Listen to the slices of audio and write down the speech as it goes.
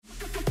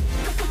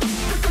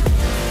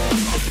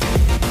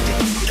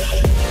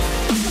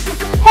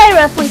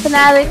wrestling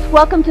fanatics,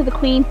 welcome to the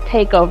Queen's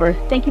Takeover.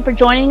 Thank you for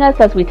joining us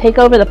as we take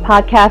over the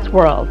podcast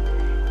world.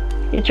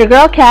 It's your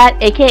girl Kat,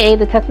 aka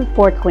the Texas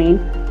Sports Queen.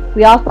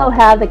 We also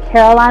have the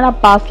Carolina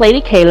boss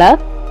lady Kayla.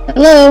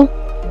 Hello.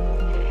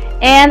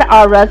 And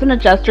our resident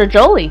adjuster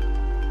Jolie.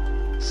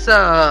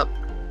 Sup?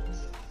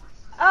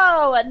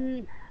 Oh,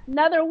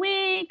 another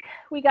week.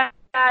 We got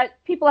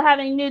people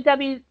having new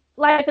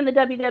life in the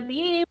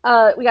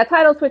WWE. We got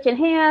title switch in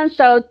hand,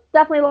 so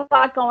definitely a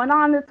lot going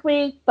on this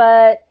week.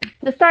 But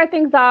to start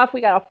things off,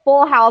 we got a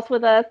full house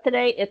with us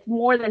today. It's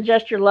more than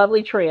just your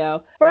lovely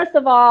trio. First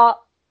of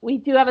all, we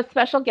do have a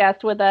special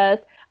guest with us.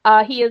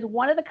 He is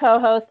one of the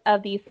co-hosts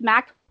of the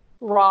Smack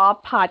Raw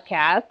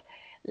podcast.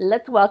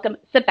 Let's welcome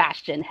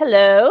Sebastian.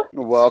 Hello.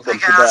 Welcome, hey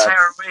guys, Sebastian. how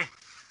are we?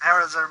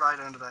 How is everybody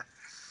doing today?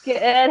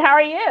 Good. How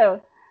are you?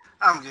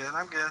 I'm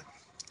good.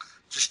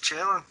 Just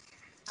chilling.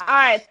 All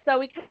right, so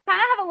we kind of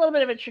have a little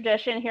bit of a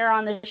tradition here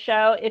on the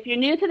show. If you're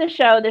new to the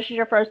show, this is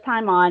your first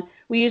time on,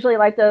 we usually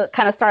like to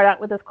kind of start out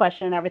with this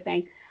question and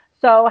everything.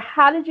 So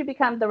how did you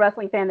become the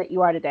wrestling fan that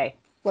you are today?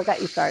 What got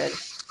you started?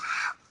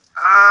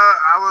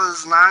 I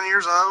was 9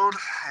 years old,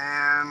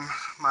 and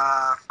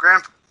my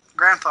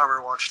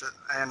grandfather watched it,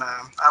 and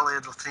I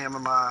lived with him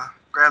and my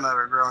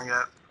grandmother growing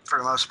up for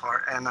the most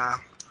part, and I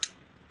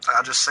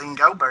just seen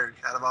Goldberg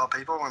out of all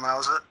people when I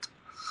was hooked.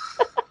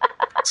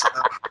 So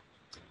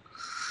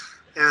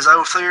it was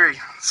old theory.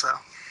 So.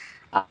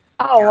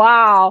 Oh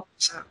wow!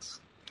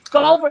 Sense.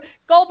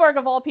 Goldberg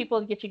of all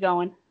people to get you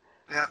going.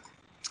 Yeah.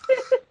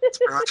 That's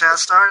pretty much how it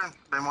started.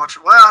 Been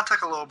watching. Well, I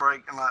took a little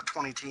break in like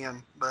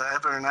 2010, but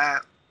other than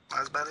that,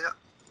 that's about it.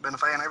 Been a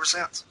fan ever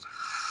since.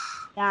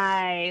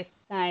 Nice.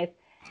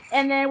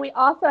 And then we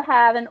also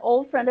have an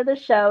old friend of the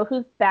show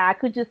who's back,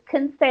 who just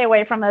couldn't stay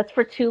away from us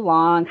for too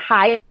long.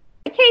 Hi,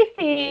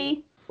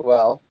 Casey.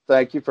 Well,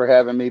 thank you for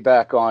having me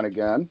back on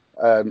again.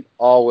 I'm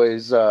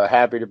always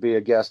happy to be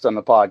a guest on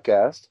the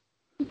podcast.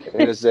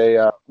 It is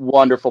a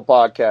wonderful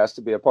podcast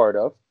to be a part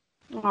of.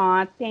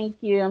 Aw, thank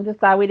you. I'm just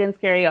glad we didn't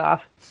scare you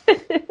off.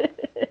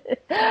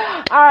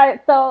 All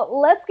right, so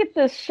let's get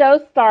this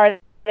show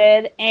started,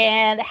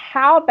 and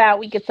how about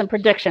we get some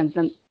predictions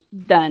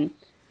done?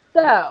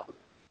 So, all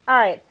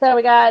right, so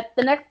we got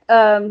the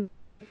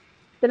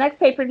next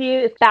pay-per-view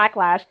is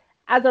Backlash.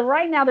 As of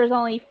right now, there's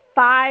only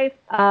 5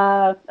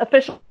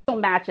 official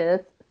matches.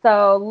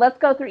 So let's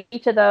go through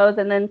each of those,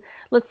 and then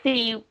let's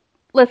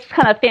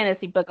kind of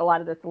fantasy book a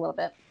lot of this a little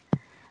bit.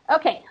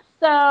 Okay,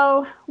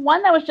 so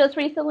one that was just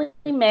recently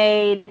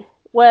made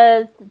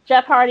was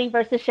Jeff Hardy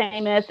versus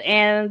Sheamus,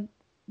 and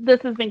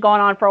this has been going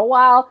on for a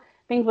while.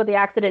 Things with the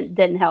accident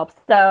didn't help.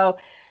 So,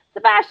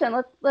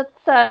 Sebastian, let's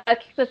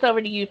kick this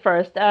over to you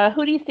first.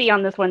 Who do you see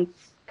on this one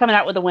coming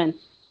out with a win?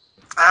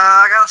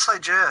 I gotta say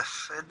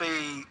Jeff. It'd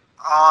be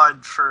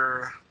odd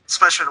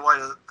especially the way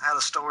how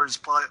the story's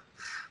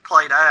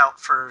played out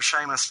for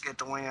Sheamus to get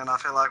the win. I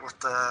feel like with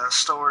the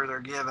story they're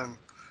giving,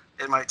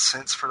 it makes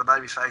sense for the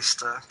babyface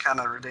to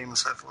kind of redeem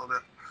himself a little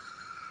bit.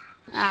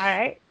 All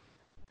right.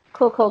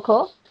 Cool.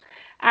 All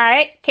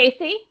right,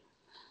 Casey?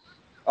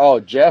 Oh,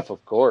 Jeff,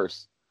 of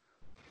course.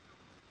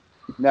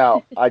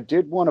 Now, I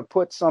did want to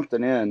put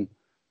something in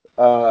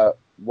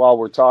while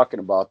we're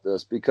talking about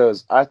this,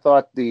 because I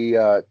thought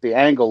the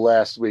angle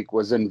last week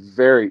was in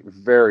very,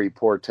 very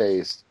poor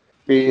taste,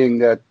 being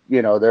that,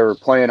 they were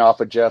playing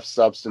off of Jeff's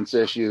substance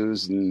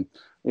issues and,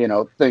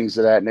 things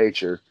of that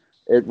nature.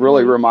 It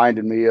really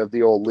reminded me of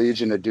the old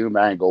Legion of Doom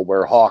angle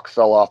where Hawk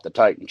fell off the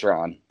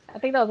Titantron. I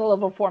think that was a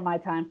little before my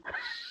time.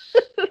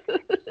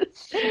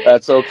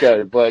 That's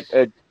okay, but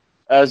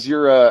as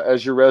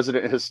your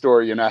resident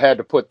historian, I had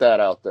to put that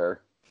out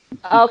there.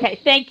 Okay,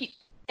 thank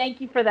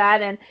you for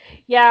that. And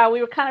yeah, we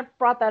were kind of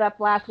brought that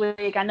up last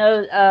week. I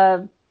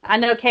know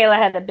Kayla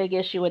had a big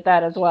issue with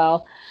that as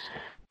well.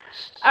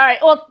 All right.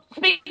 Well,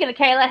 speaking of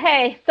Kayla,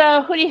 hey,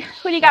 so who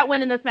do you got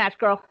winning this match,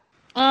 girl?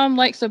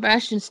 Like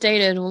Sebastian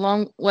stated,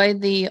 along way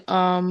the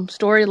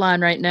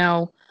storyline right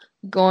now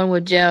going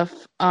with Jeff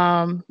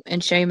and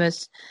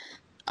Sheamus,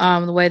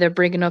 the way they're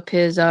bringing up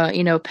his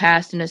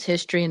past and his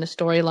history and the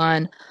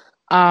storyline.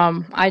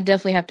 I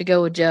definitely have to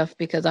go with Jeff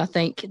because I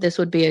think this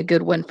would be a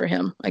good win for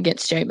him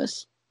against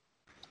Sheamus.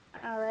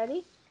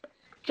 Alrighty.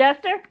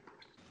 Jester?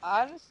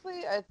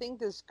 Honestly, I think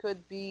this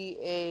could be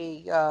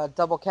a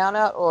double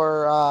countout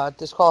or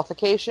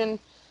disqualification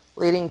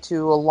leading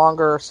to a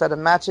longer set of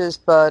matches,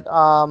 but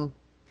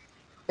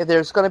if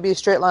there's going to be a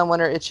straight line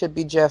winner, it should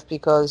be Jeff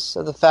because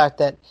of the fact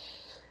that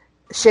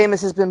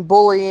Sheamus has been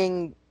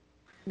bullying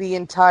the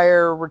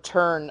entire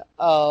return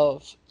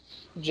of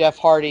Jeff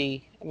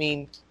Hardy. I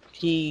mean,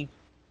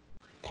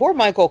 poor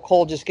Michael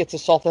Cole just gets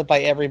assaulted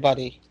by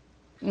everybody.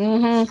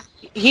 Mm-hmm.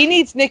 He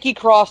needs Nikki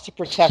Cross to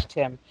protect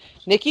him.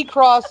 Nikki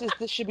Cross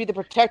should be the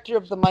protector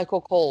of the Michael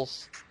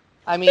Coles.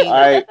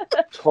 I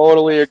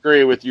totally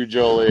agree with you,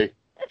 Jolie.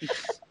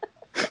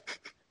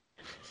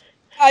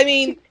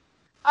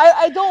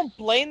 I don't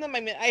blame them.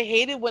 I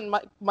hated when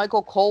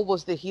Michael Cole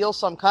was the heel,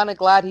 so I'm kind of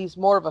glad he's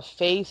more of a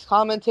face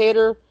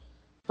commentator.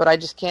 But I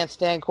just can't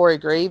stand Corey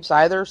Graves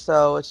either,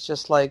 so it's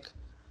just like,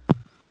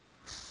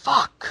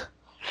 fuck.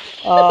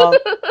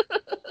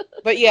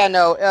 But yeah,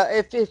 no.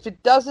 If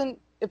it doesn't,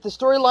 if the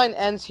storyline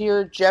ends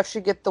here, Jeff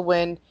should get the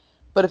win.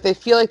 But if they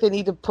feel like they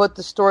need to put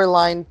the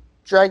storyline,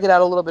 drag it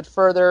out a little bit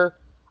further,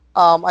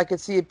 I could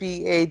see it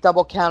be a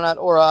double countout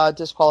or a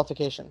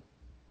disqualification.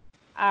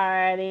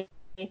 Alrighty.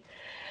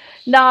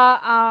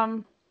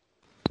 No,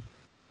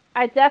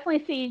 I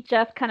definitely see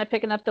Jeff kind of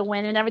picking up the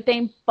win and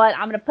everything, but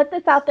I'm going to put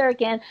this out there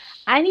again.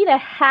 I need a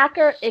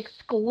Hacker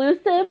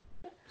exclusive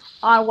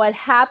on what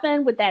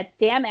happened with that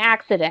damn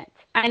accident.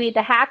 I need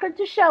the Hacker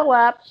to show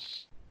up.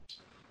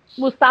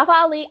 Mustafa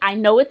Ali, I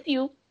know it's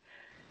you.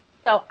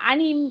 So I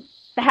need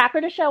the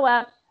Hacker to show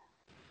up,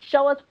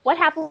 show us what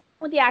happened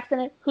with the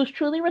accident, who's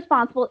truly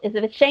responsible. If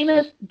it's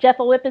Sheamus, Jeff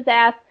will whip his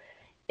ass.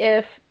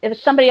 If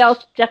it's somebody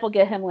else, Jeff will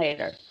get him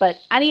later. But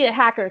I need a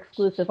Hacker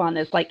exclusive on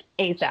this, like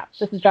ASAP.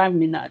 This is driving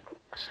me nuts.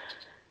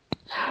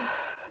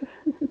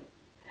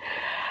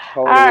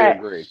 Totally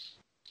agree.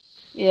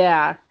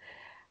 Yeah.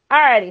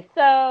 Alrighty,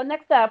 so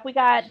next up, we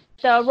got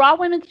the Raw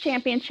Women's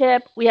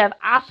Championship. We have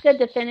Asuka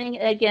defending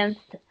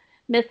against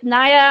Miss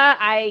Nia.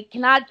 I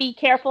cannot be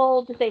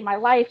careful to save my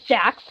life,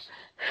 Jax.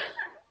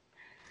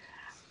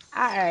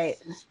 Alright,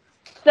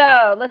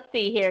 so let's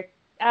see here.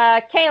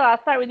 Kayla,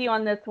 I'll start with you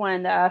on this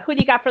one. Who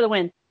do you got for the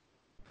win?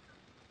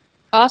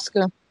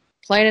 Asuka,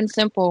 plain and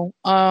simple.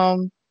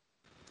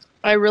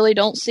 I really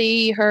don't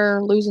see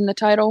her losing the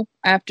title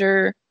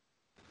after,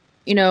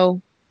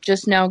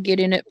 just now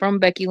getting it from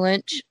Becky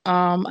Lynch.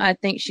 I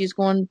think she's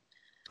going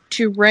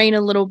to reign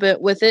a little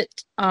bit with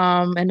it.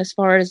 And as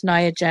far as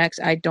Nia Jax,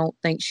 I don't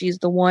think she's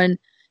the one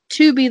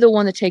to be the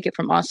one to take it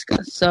from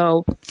Asuka.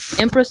 So,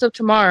 Empress of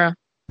Tomorrow,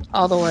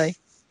 all the way.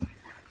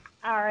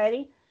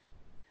 Alrighty.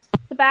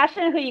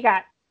 Sebastian, who you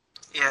got?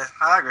 Yeah,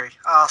 I agree.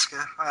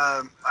 Asuka.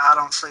 I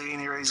don't see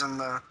any reason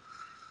to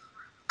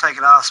take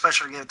it off,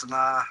 especially give it to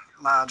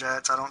Nia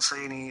Jax. I don't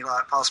see any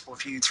possible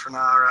feuds for Nia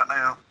right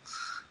now.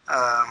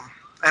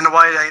 And the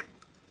way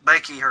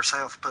Becky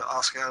herself put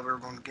Asuka over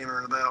when giving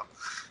her the belt,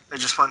 it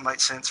just wouldn't make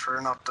sense for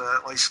her not to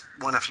at least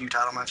win a few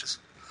title matches.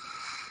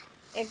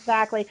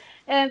 Exactly.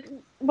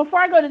 And before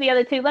I go to the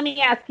other two, let me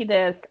ask you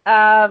this: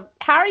 how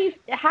do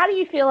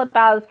you feel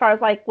about as far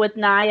as with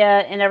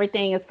Nia and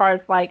everything, as far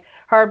as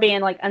her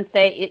being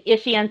unsafe?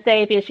 Is she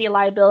unsafe? Is she a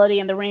liability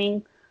in the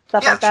ring?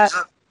 Stuff like that.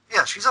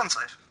 She's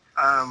unsafe.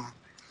 I'm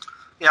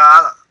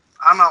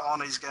not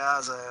one of these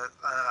guys that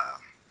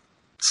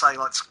say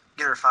let's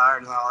get her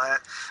fired and all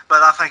that,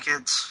 but I think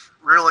it's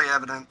really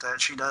evident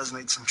that she does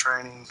need some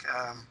training.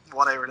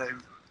 Whatever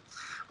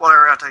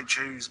route they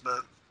choose, but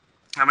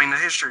I mean the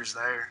history's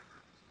there.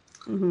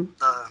 Mm-hmm.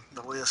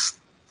 The list.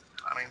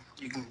 I mean,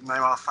 you can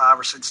name off 5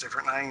 or 6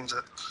 different names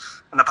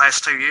in the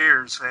past 2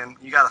 years, and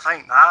you got to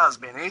think Nia's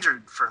been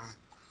injured from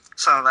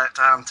some of that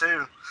time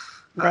too.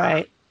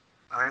 Right.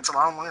 I mean, it's a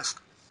long list.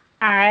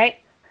 All right,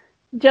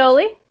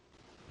 Jolie.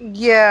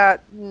 Yeah,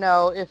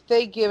 no. If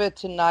they give it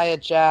to Nia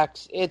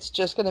Jax, it's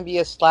just going to be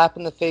a slap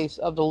in the face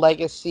of the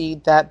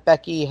legacy that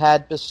Becky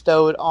had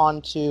bestowed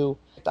onto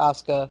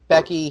Asuka.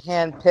 Becky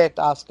handpicked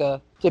Asuka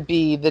to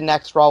be the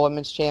next Raw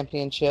Women's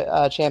champion.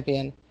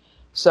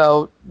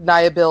 So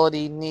Nia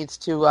needs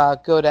to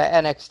go to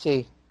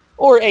NXT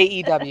or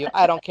AEW.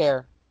 I don't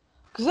care.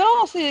 Because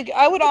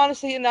I would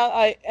honestly, and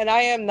I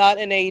am not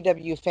an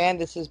AEW fan.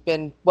 This has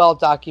been well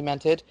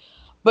documented.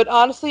 But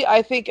honestly,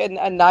 I think a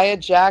Nia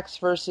Jax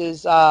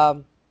versus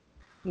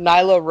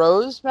Nyla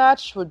Rose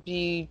match would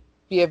be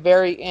a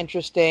very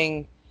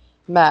interesting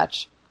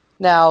match.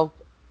 Now,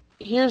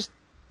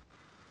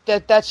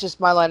 that's just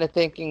my line of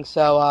thinking.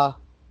 So,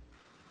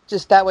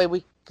 just that way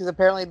because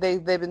apparently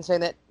they've been saying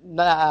that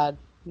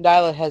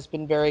Nyla has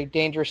been very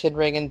dangerous in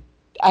ring, and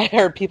I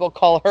heard people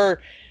call her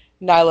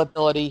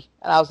Nyla-ability,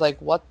 and I was like,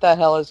 what the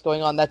hell is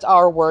going on? That's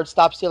our word.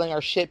 Stop stealing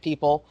our shit,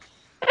 people.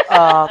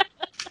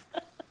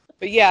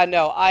 But yeah,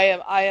 no,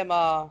 I am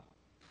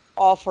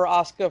all for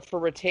Asuka for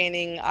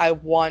retaining. I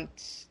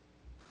want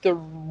the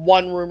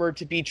one rumor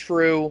to be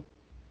true,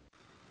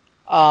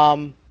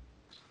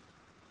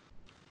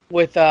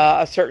 with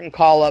a certain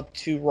call up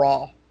to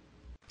Raw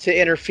to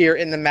interfere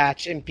in the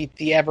match and beat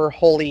the ever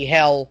holy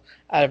hell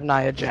out of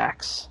Nia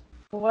Jax.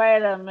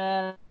 Wait a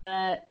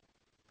minute.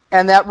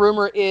 And that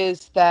rumor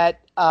is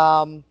that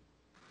Io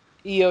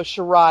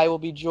Shirai will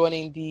be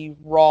joining the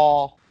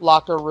Raw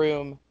locker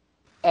room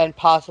and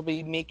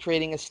possibly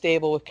creating a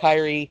stable with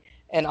Kairi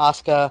and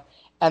Asuka,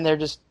 and they're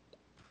just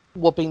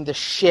whooping the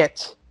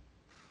shit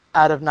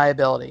out of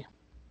Nia-ability.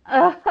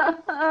 I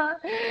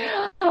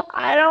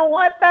don't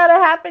want that to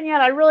happen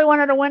yet. I really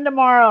want her to win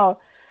tomorrow.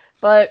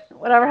 But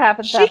whatever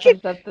happens at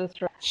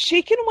this rate.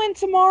 She can win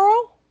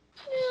tomorrow?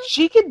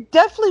 She could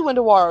definitely win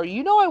tomorrow.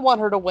 You know I want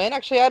her to win.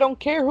 Actually, I don't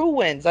care who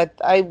wins.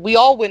 We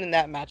all win in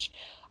that match.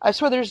 I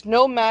swear there's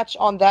no match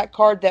on that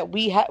card that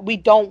we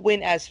don't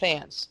win as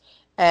fans.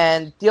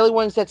 And the only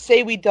ones that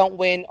say we don't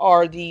win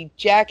are the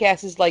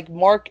jackasses like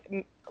Mark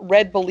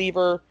Red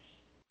Believer,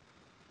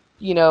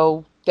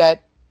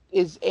 that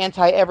is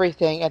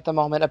anti-everything at the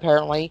moment,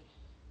 apparently.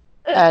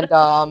 And,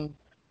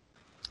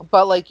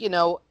 but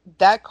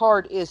that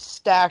card is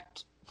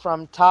stacked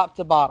from top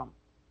to bottom.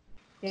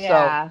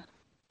 Yeah.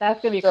 That's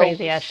gonna be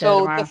crazy ass show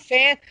tomorrow.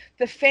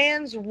 The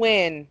fans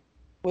win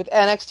with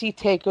NXT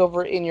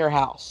Takeover in your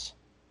house.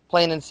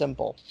 Plain and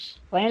simple.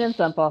 Plain and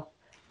simple.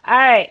 All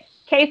right,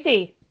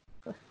 Casey.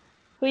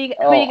 Who you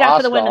got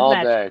for the women's all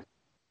match? Day.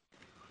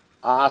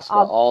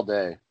 Asuka all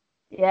day.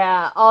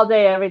 Yeah, all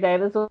day, every day.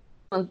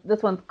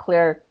 This one's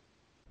clear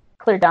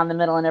down the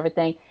middle and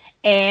everything.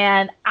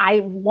 And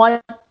I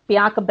want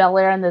Bianca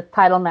Belair in this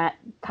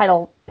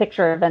title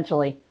picture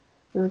eventually.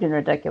 This is getting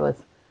ridiculous.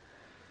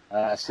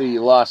 See,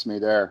 you lost me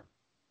there.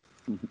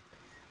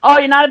 Oh,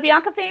 you're not a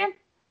Bianca fan?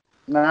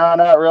 No,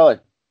 not really.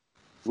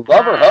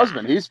 Love her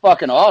husband. He's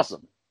fucking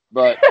awesome.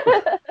 But,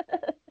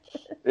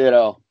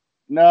 no,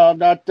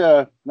 not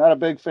a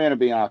big fan of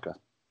Bianca.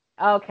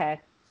 Okay.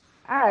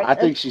 All right. I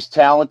think she's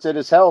talented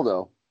as hell,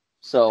 though.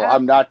 So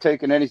I'm not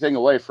taking anything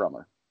away from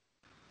her.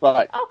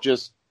 But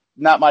just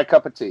not my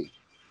cup of tea.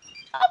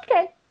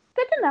 Okay.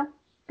 Good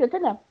to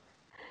know.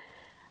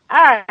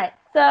 All right.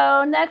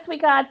 So next we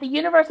got the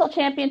Universal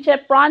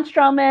Championship, Braun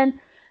Strowman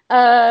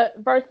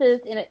versus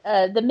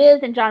The Miz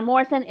and John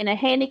Morrison in a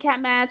handicap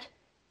match.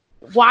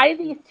 Why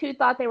these two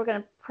thought they were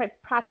going to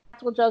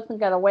practical jokes and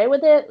get away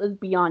with it was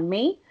beyond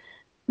me.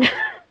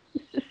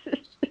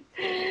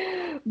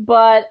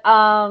 But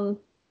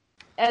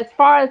as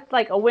far as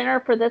like a winner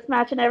for this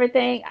match and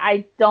everything,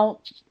 I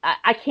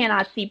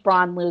cannot see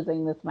Braun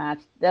losing this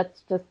match.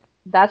 That's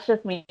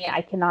just me.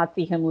 I cannot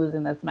see him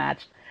losing this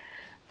match.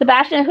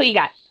 Sebastian, who you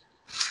got?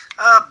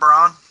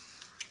 Braun.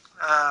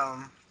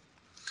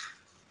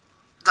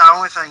 The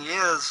only thing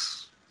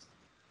is,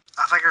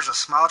 I think there's a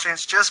small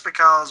chance just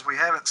because we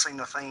haven't seen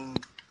The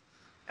Fiend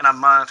in a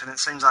month, and it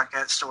seems like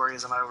that story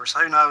isn't over. So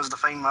who knows? The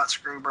Fiend might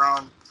screw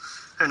Braun.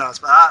 Who knows?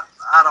 But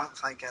I don't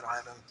think that'll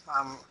happen.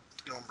 I'm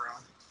going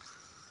Braun.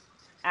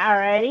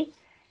 Alrighty.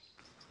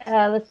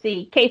 Let's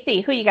see.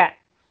 KC, who you got?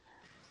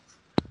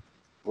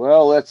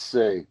 Well, let's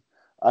see.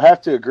 I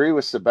have to agree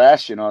with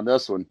Sebastian on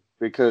this one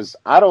because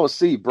I don't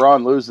see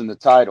Braun losing the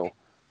title.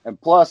 And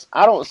plus,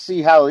 I don't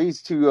see how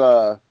these two...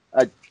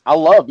 I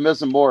love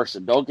Miz and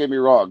Morrison. Don't get me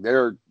wrong.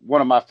 They're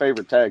one of my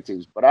favorite tag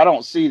teams. But I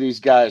don't see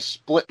these guys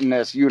splitting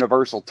this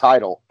Universal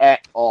title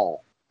at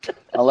all.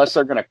 Unless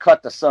they're going to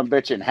cut the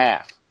sumbitch in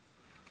half.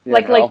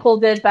 Like Cole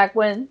did back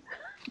when?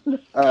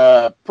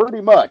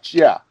 Pretty much,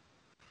 yeah.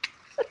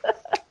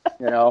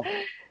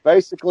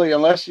 Basically,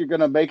 unless you're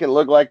going to make it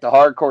look like the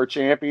Hardcore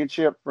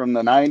Championship from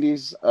the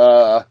 90s,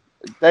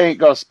 they ain't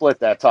going to split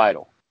that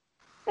title.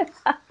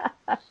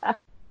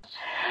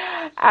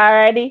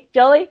 Alrighty.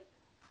 Jolie?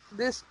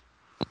 This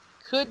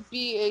could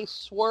be a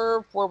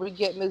swerve where we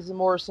get Miz and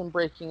Morrison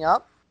breaking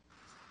up.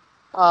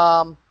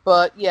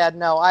 But, yeah,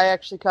 no, I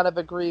actually kind of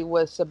agree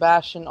with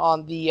Sebastian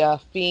on the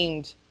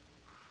Fiend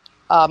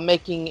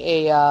making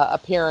a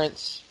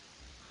appearance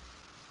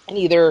and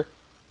either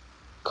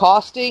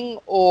costing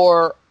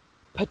or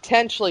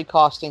potentially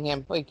costing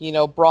him.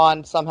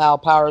 Braun somehow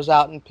powers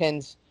out and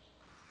pins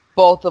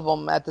both of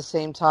them at the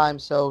same time,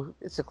 so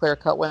it's a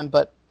clear-cut win.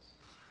 But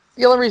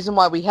the only reason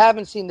why we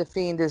haven't seen the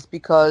Fiend is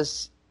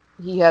because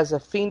he has a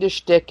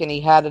fiendish dick and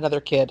he had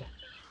another kid.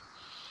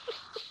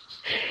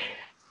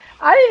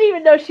 I didn't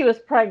even know she was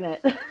pregnant.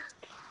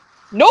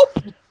 Nope.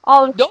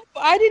 Nope.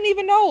 I didn't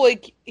even know.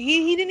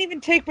 He didn't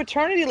even take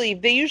paternity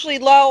leave. They usually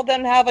allow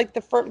them to have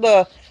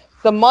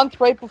the month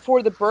right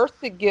before the birth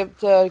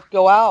to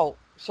go out.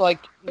 So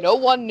no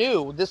one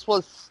knew. It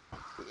was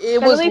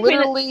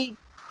literally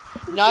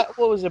not,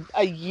 what was it,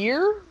 a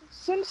year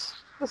since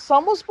the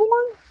son was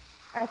born?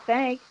 I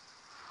think.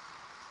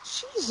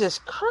 Jesus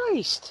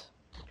Christ.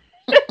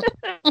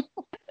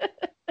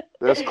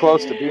 That's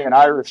close to being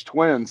Irish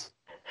twins.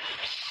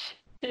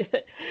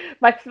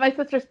 My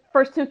sister's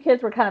first two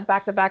kids were kind of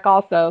back to back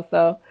also,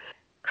 so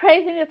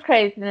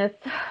craziness.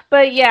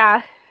 But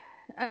yeah,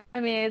 I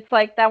mean, it's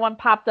like that one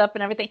popped up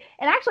and everything.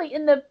 And actually,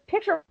 in the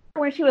picture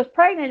when she was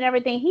pregnant and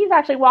everything, he's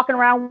actually walking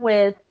around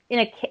with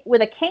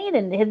a cane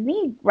and his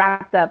knee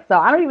wrapped up. So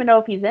I don't even know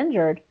if he's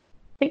injured.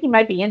 I think he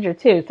might be injured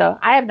too. So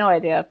I have no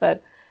idea, but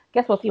I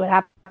guess we'll see what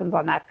happens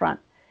on that front.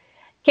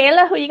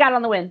 Kayla, who you got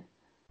on the win?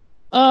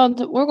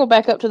 We'll go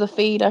back up to the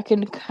feed.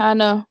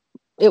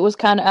 It was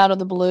kind of out of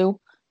the blue.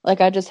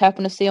 I just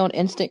happened to see on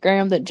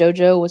Instagram that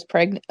JoJo was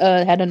pregnant,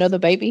 had another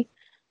baby.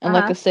 And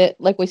like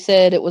we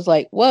said, it was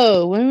like,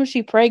 whoa, when was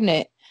she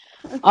pregnant?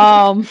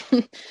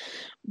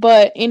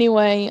 But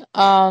anyway,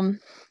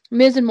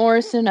 Miz and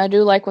Morrison, I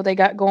do like what they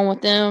got going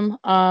with them.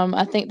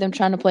 I think them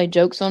trying to play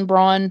jokes on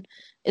Braun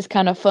is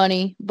kind of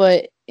funny,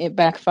 but it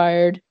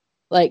backfired.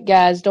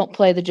 Guys, don't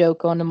play the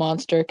joke on the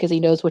monster because he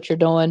knows what you're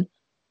doing.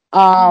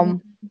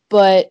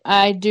 But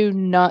I do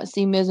not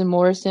see Miz and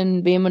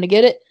Morrison being able to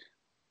get it.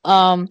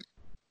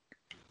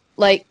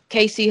 Like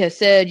Casey has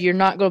said, you're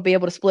not going to be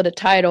able to split a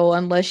title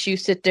unless you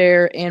sit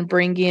there and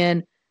bring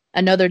in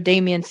another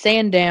Damian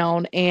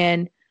Sandown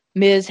and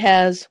Miz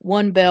has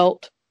one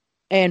belt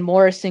and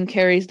Morrison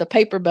carries the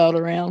paper belt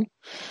around.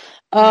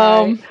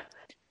 Right.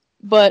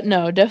 But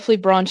no, definitely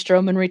Braun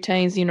Strowman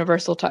retains the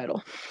Universal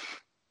title.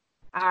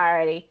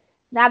 Alrighty.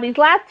 Now these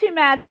last two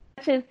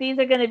matches, these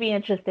are going to be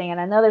interesting, and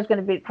I know there's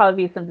going to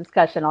probably be some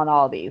discussion on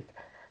all these.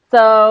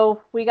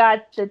 So we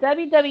got the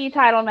WWE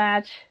title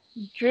match,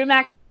 Drew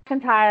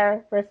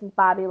McIntyre versus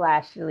Bobby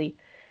Lashley.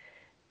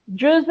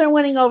 Drew's been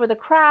winning over the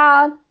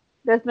crowd.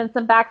 There's been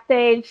some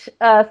backstage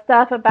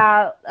stuff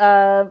about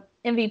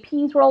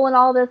MVPs rolling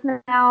all this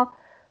now.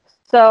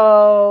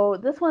 So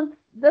this one's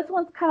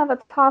kind of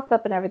a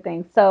toss-up and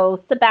everything.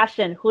 So,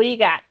 Sebastian, who do you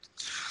got?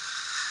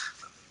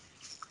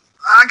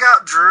 I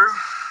got Drew.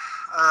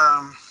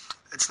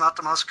 It's not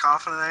the most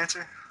confident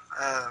answer.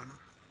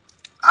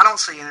 I don't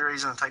see any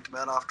reason to take the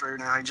bet off Drew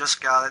now. He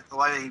just got it. The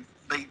way he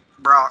beat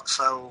Brock,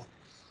 so...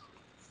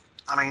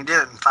 I mean, he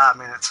did it in 5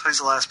 minutes. Who's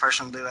the last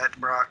person to do that to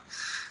Brock?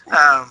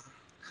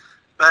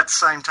 But at the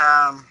same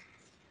time,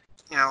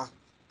 you know,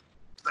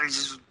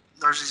 there's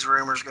these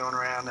rumors going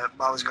around that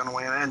Bobby's going to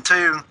win. And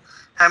two,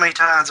 how many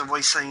times have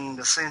we seen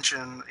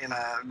dissension in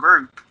a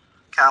group,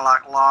 kind of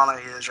like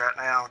Lana is right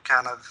now,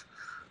 kind of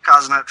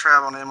causing that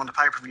trouble, and then when the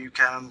pay-per-view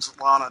comes,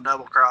 Lana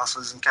double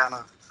crosses and kind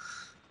of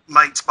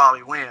makes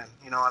Bobby win.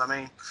 You know what I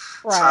mean?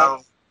 Right.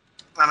 So,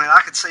 I mean,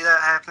 I could see that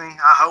happening.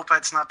 I hope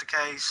that's not the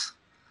case.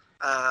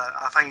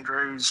 I think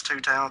Drew's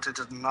too talented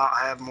to not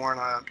have more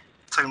than a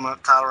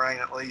 2-month title reign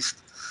at least.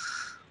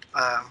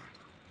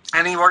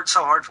 And he worked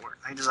so hard for it.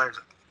 He deserves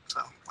it. So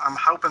I'm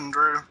hoping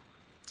Drew,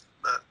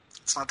 but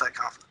it's not that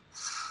confident.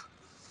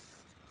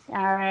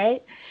 All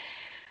right.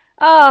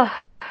 Oh,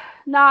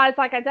 no, it's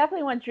like I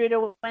definitely want Drew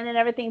to win and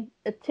everything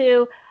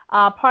too.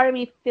 Part of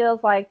me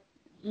feels like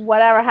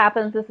whatever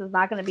happens, this is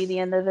not going to be the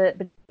end of it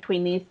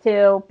between these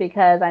two,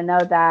 because I know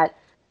that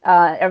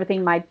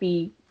everything might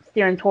be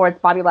steering towards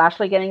Bobby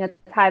Lashley getting a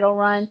title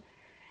run.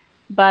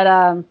 But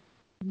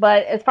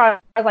as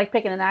far as like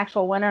picking an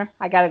actual winner,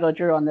 I got to go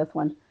Drew on this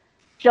one.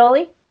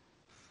 Jolie?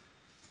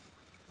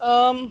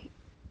 I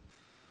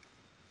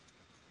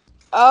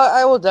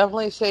will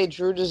definitely say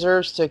Drew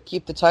deserves to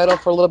keep the title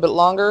for a little bit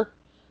longer.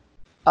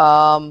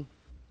 I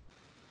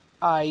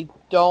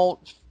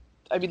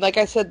mean, like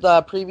I said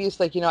previous,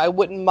 like, you know, I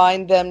wouldn't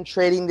mind them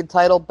trading the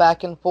title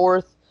back and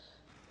forth.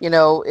 You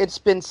know, it's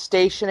been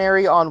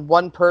stationary on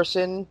one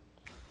person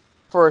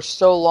for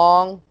so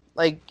long.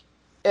 Like,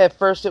 at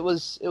first it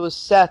was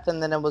Seth,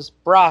 and then it was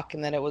Brock,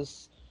 and then it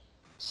was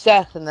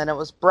Seth, and then it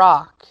was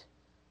Brock.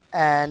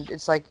 And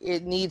it's like,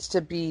 it needs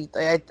to be...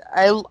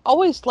 I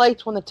always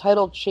liked when the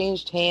title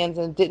changed hands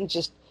and didn't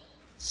just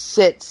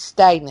sit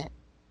stagnant.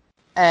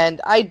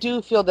 And I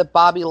do feel that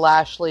Bobby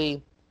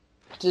Lashley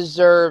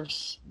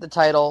deserves the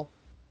title.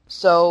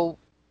 So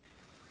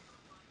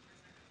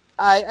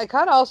I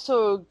kind of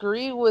also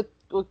agree with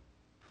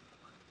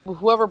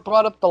whoever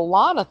brought up the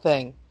Lana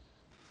thing.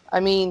 I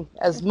mean,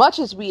 as much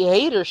as we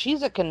hate her,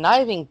 she's a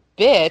conniving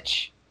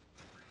bitch.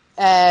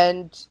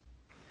 And,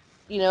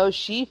 you know,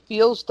 she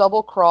feels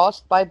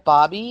double-crossed by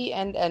Bobby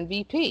and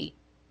MVP.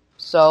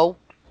 So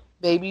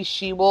maybe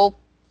she will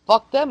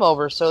fuck them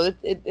over. So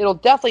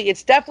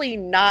it's definitely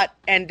not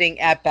ending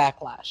at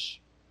Backlash.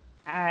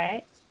 All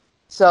right.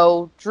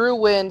 So Drew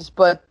wins,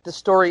 but the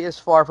story is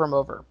far from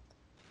over.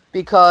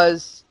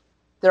 Because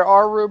there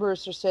are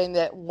rumors that are saying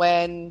that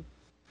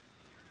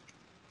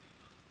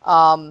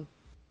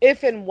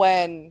if and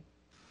when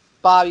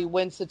Bobby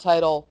wins the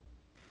title,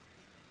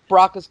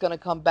 Brock is going to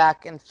come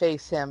back and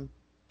face him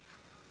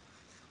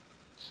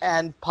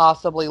and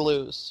possibly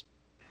lose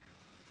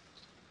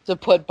to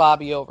put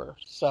Bobby over.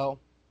 So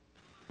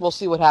we'll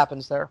see what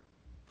happens there.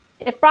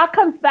 If Brock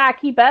comes back,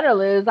 he better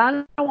lose. I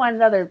don't want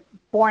another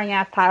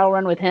boring-ass title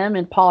run with him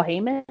and Paul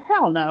Heyman.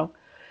 Hell no.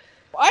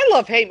 I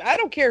love Heyman. I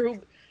don't care who...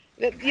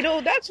 You know,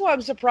 that's why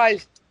I'm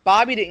surprised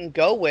Bobby didn't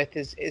go with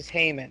is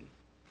Heyman.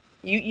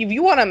 If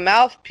you want a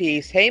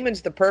mouthpiece,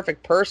 Heyman's the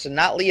perfect person,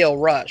 not Lio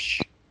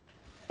Rush.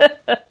 I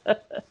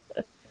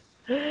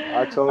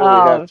totally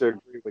have to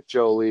agree with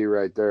Jolie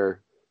right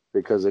there.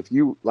 Because if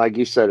you, like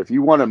you said, if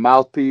you want a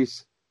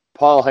mouthpiece,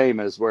 Paul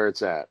Heyman is where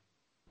it's at.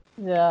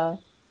 Yeah.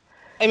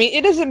 I mean,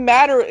 it doesn't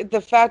matter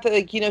the fact that,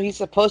 like, you know, he's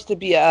supposed to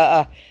be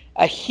a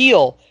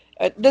heel.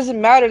 It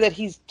doesn't matter that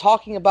he's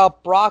talking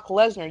about Brock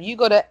Lesnar. You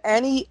go to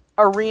any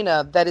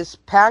arena that is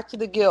packed to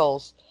the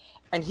gills,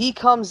 and he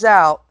comes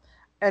out,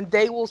 and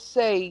they will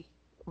say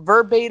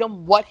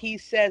verbatim what he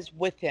says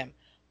with him.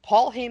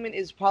 Paul Heyman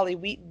is probably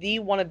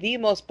one of the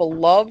most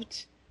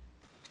beloved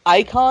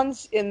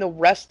icons in the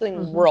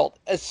wrestling world,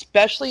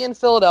 especially in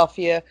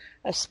Philadelphia,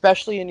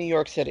 especially in New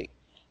York City.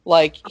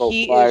 Like, Go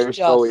he Flyers, is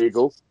just... go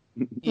Eagles.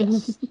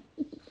 Yes.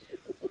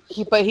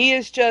 He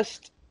is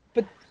just...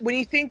 But when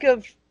you think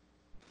of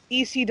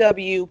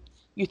ECW,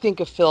 you think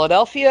of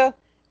Philadelphia,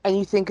 and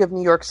you think of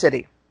New York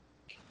City.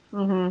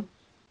 Mm-hmm.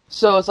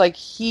 So it's like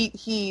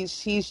he's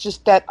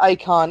just that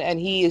icon, and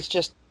he is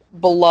just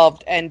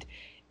beloved. And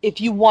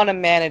if you want a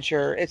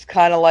manager, it's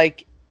kind of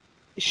like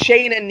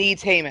Shayna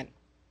needs Heyman.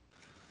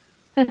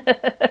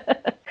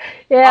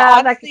 Yeah.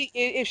 Honestly,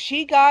 if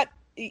she got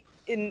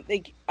in,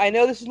 like, I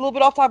know this is a little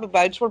bit off topic, but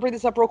I just want to bring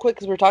this up real quick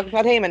because we're talking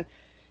about Heyman.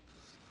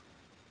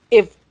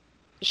 If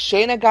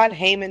Shayna got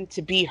Heyman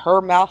to be her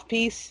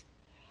mouthpiece,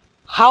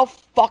 how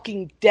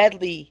fucking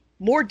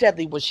more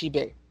deadly would she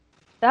be?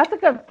 That's a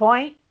good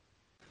point.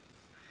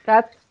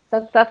 That's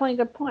definitely a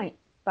good point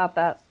about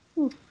that.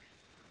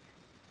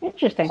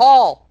 Interesting.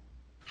 Paul,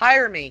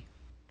 hire me.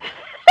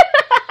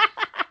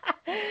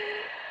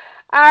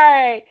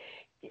 All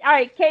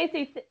right,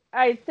 Casey. All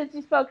right, since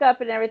you spoke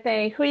up and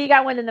everything, who you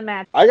got winning the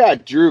match? I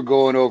got Drew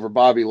going over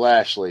Bobby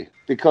Lashley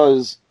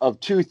because of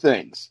two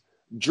things.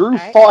 Drew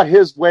right. fought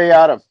his way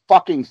out of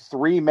fucking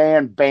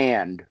 3-man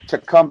band to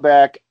come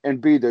back and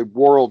be the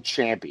world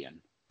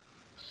champion.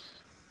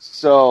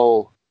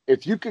 So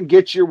if you can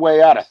get your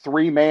way out of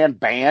 3-man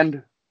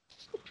band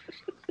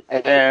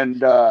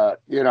and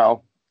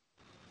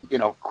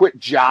quit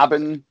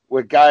jobbing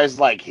with guys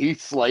like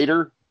Heath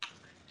Slater,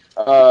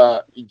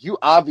 you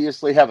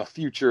obviously have a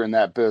future in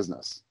that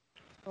business.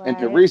 Right. And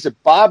the reason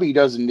Bobby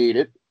doesn't need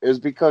it is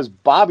because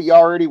Bobby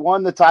already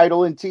won the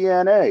title in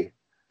TNA.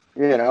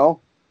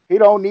 He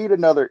don't need a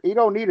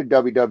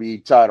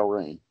WWE title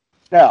reign.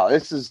 Now,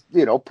 this is,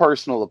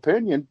 personal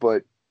opinion,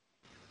 but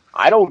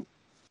I don't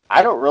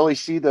really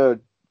see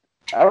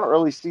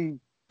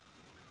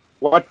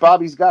what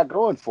Bobby's got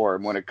going for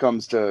him when it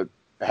comes to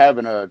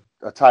having a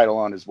title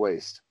on his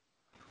waist.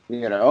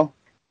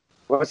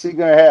 What's he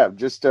going to have?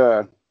 Just you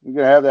going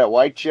to have that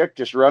white chick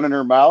just running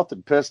her mouth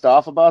and pissed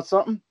off about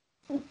something?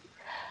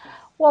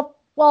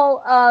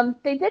 Well,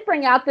 they did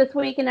bring out this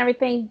week and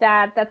everything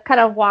that's kind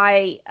of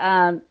why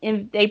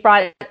they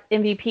brought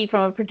MVP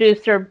from a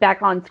producer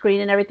back on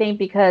screen and everything,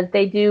 because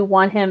they do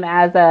want him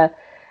as a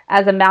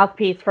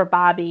mouthpiece for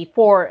Bobby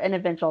for an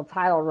eventual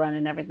title run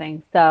and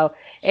everything. So,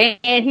 and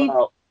he's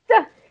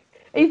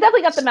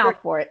definitely got the mouth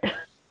for it.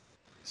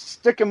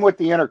 Stick him with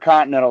the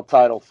Intercontinental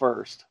title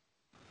first.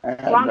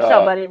 Wrong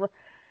show, buddy.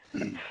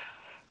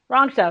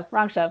 Wrong show.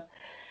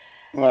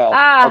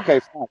 Well, okay,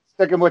 fine.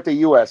 Stick him with the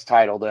U.S.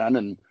 title then,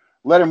 and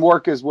let him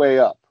work his way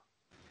up.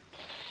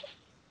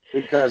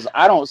 Because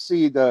I don't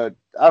see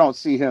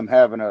him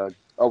having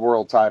a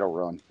world title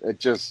run.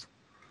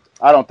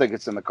 I don't think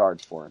it's in the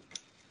cards for him.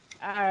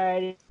 All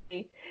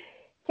righty.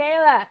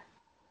 Kayla.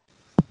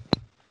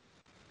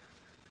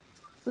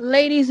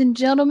 Ladies and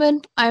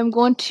gentlemen, I'm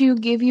going to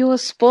give you a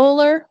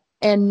spoiler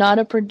and not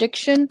a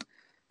prediction.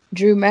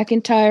 Drew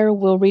McIntyre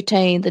will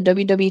retain the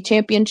WWE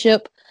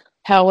Championship.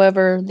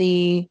 However,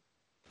 the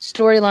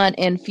storyline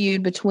and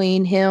feud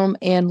between him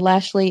and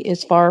Lashley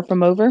is far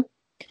from over.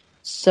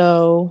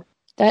 So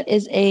that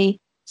is a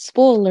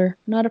spoiler,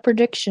 not a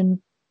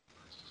prediction.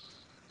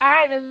 All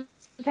right, Mrs.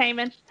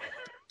 Heyman.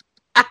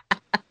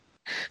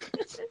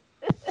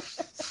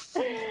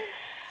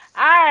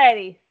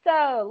 Alrighty,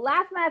 so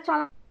last match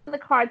on the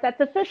card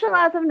that's official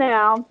as of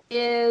now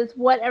is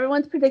what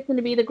everyone's predicting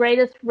to be the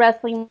greatest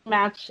wrestling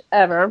match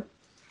ever.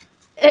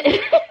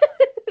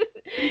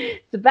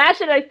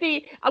 Sebastian, I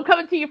see. I'm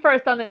coming to you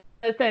first on this.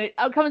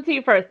 I'm coming to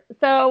you first.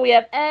 So we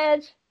have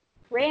Edge,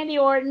 Randy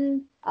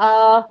Orton,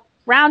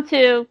 round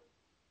 2.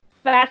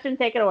 Sebastian,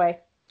 take it away.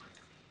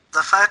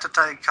 The fact that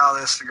they call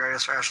this the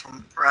greatest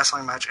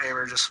wrestling match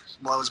ever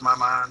just blows my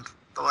mind,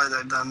 the way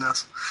they've done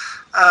this.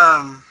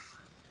 I'm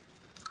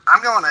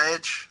going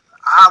Edge.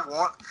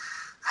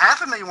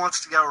 Half of me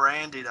wants to go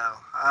Randy, though.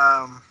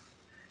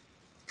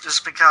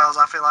 Just because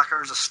I feel like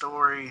there's a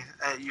story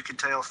that you could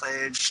tell with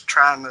Edge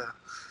trying to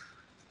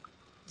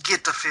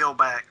get the feel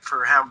back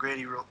for how great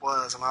he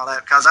was and all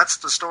that, because that's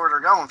the story they're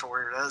going for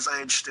here. Does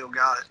Edge still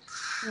got it?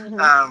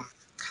 Mm-hmm.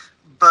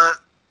 But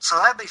so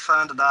that'd be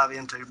fun to dive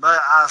into. But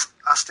I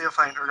still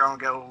think they're going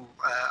to go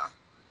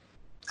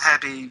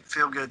happy,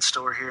 feel good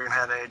story here and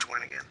have Edge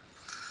win again.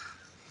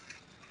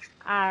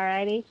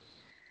 Alrighty,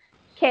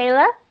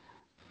 Kayla.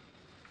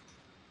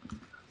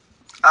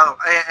 Oh,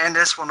 and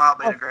this will not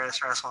be the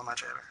greatest wrestling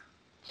match ever.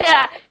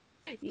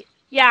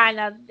 Yeah, I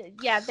know.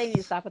 Yeah, they need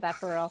to stop with that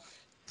for real.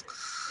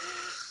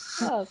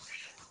 Oh,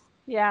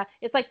 yeah,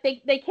 it's like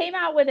they came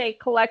out with a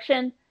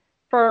collection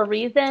for a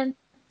reason.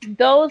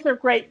 Those are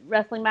great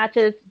wrestling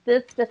matches.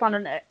 This just on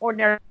an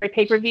ordinary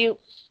pay-per-view,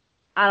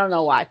 I don't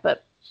know why,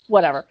 but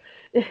whatever.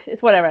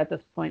 It's whatever at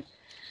this point.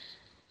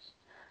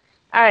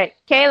 All right,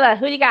 Kayla,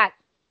 who do you got?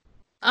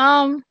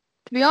 To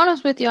be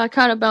honest with you, I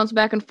kind of bounce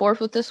back and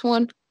forth with this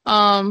one.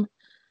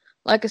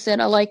 Like I said,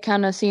 I like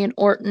kind of seeing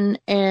Orton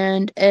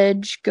and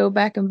Edge go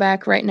back and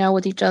back right now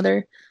with each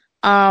other.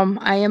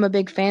 I am a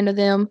big fan of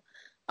them.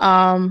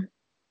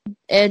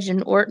 Edge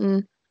and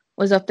Orton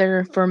was up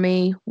there for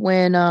me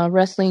when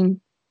wrestling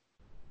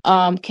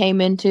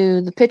came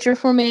into the picture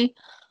for me.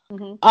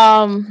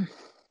 Mm-hmm.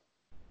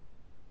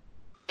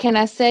 Can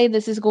I say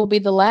this is going to be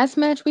the last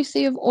match we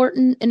see of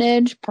Orton and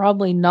Edge?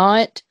 Probably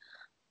not.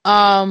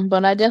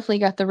 But I definitely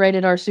got the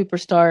Rated R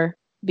Superstar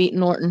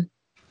beating Orton.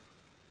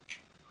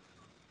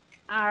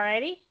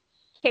 Alrighty.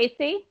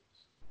 Casey?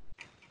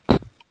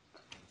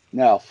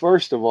 Now,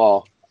 first of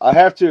all, I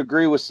have to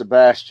agree with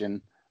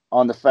Sebastian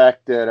on the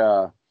fact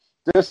that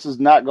this is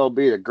not going to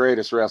be the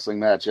greatest wrestling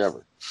match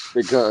ever.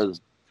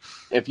 Because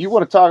if you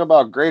want to talk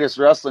about greatest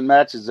wrestling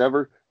matches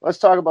ever, let's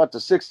talk about the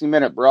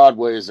 60-minute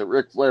Broadways that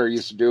Ric Flair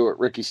used to do at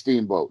Ricky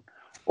Steamboat.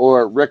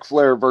 Or Ric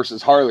Flair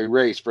versus Harley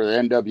Race for the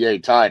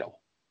NWA title.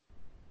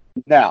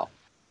 Now,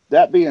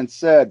 that being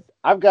said,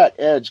 I've got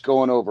Edge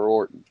going over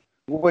Orton,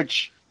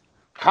 which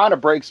kind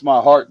of breaks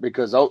my heart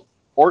because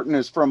Orton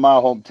is from my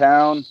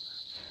hometown,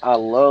 I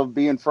love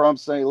being from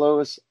St.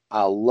 Louis.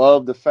 I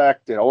love the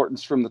fact that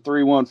Orton's from the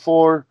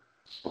 314,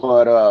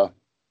 but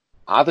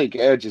I think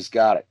Edge has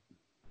got it.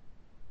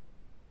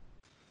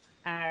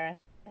 All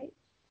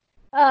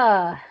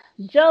right.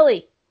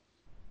 Jolie.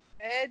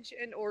 Edge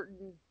and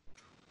Orton,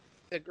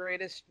 the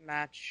greatest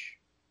match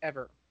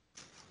ever.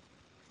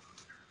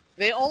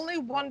 They only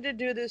wanted to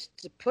do this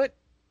to put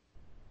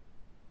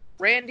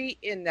Randy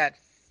in that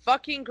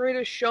fucking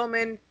Greatest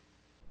Showman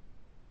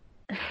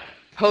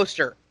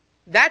poster.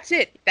 That's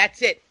it. That's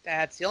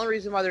the only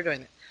reason why they're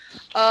doing it.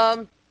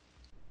 I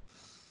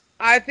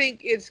think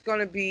it's going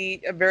to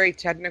be a very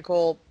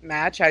technical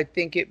match. I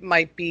think it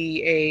might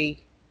be a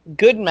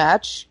good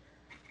match.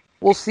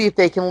 We'll see if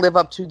they can live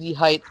up to the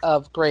height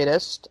of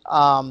Greatest.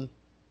 I'm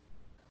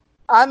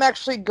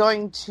actually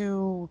going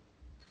to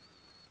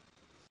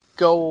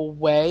go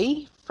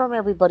away from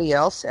everybody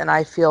else, and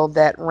I feel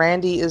that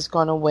Randy is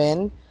going to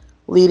win,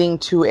 leading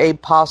to a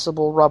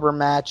possible rubber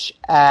match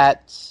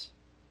at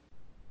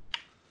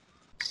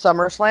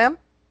SummerSlam.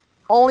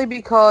 Only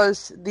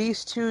because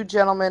these two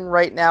gentlemen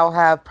right now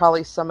have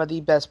probably some of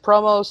the best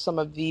promos, some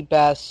of the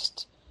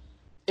best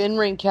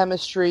in-ring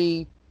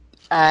chemistry,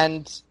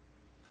 and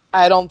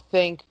I don't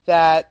think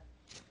that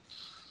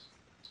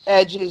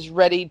Edge is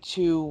ready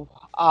to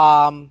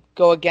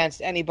go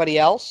against anybody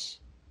else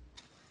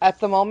at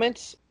the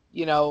moment.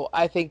 You know,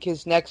 I think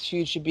his next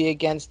feud should be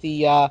against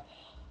the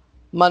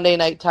Monday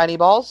Night Tiny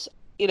Balls,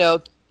 you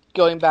know,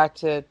 going back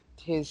to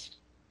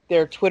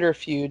their Twitter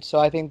feud. So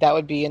I think that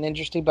would be an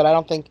interesting, but I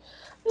don't think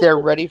they're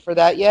ready for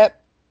that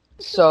yet.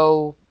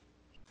 So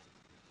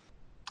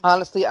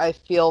honestly, I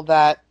feel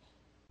that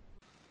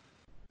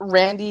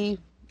Randy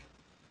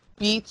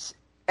beats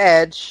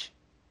Edge,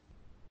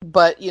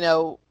 but, you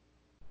know,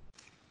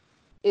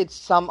 it's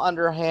some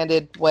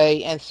underhanded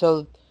way, and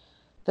so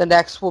the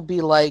next will be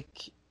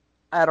like,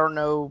 I don't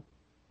know,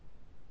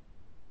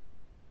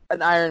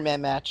 an Iron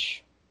Man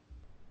match.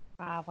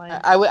 Probably.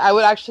 I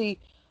would actually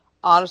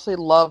honestly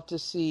love to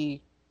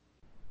see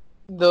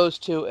those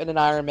two in an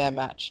Iron Man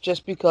match,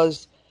 just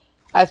because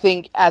I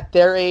think at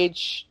their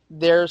age,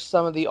 they're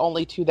some of the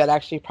only two that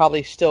actually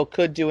probably still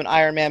could do an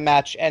Iron Man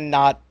match and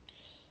not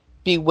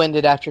be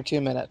winded after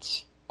 2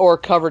 minutes, or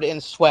covered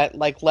in sweat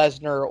like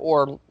Lesnar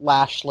or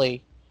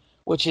Lashley,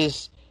 which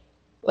is,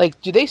 like,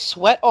 do they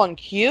sweat on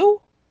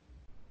cue?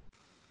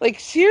 Like,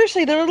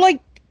 seriously, they're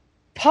like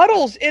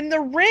puddles in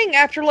the ring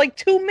after like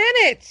 2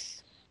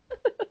 minutes.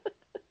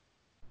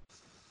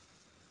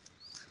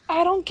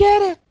 I don't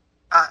get it.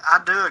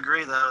 I do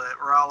agree, though, that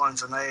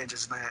Rollins and Edge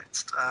is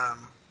next. I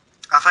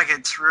think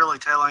it's really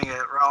telling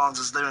that Rollins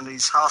is doing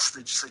these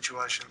hostage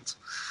situations.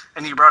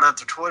 And you brought up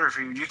the Twitter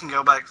feud. You can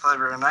go back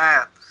further than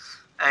that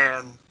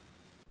and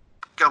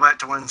go back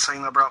to when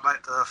Cena brought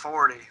back the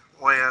 40.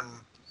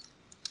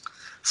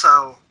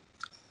 So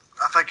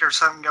I think there's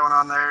something going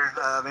on there.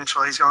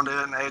 Eventually he's going to do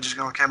it, and Edge is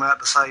going to come out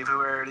to save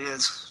whoever it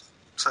is.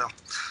 So,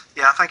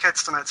 yeah, I think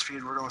that's the next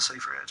feud we're going to see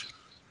for Edge.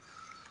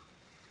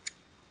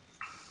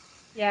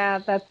 Yeah,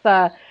 that's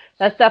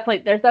definitely,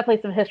 there's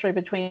definitely some history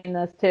between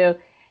those two,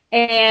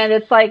 and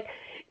it's like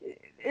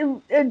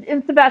in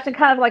Sebastian,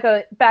 kind of like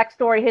a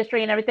backstory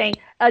history and everything.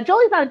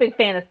 Jolie's not a big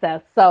fan of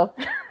Seth, so.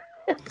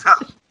 No.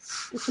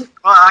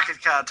 Well, I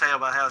could kind of tell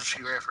by how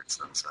she referenced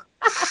them. So.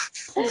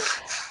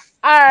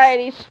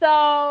 Alrighty,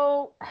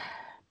 so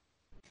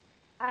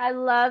I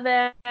love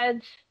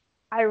Edge.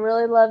 I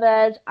really love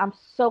Edge. I'm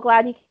so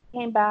glad he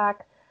came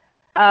back.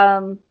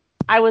 I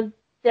was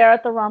there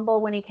at the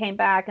Rumble when he came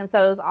back, and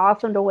so it was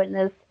awesome to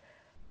witness.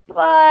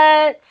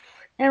 But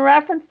in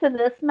reference to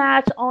this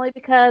match, only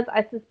because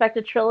I suspect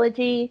a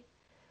trilogy,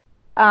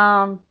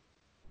 I'm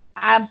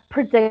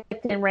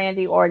predicting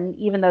Randy Orton,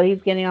 even though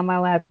he's getting on my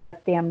last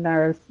damn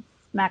nerves,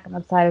 smacking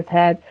upside his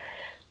head.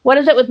 What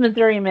is it with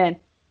Missouri men?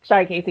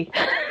 Sorry, Casey.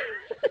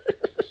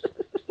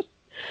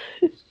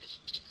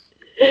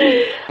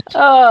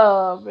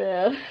 Oh,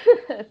 man.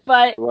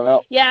 But,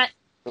 well, yeah.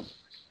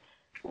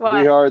 What?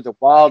 We are the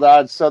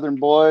wild-eyed Southern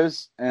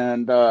boys,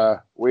 and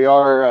we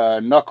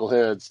are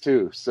knuckleheads,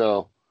 too.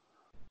 So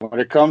when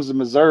it comes to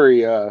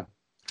Missouri,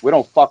 we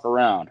don't fuck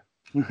around.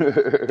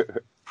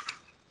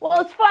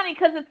 Well, it's funny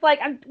because it's like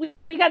we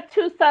got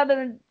two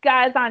Southern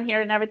guys on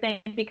here and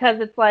everything, because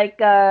it's like,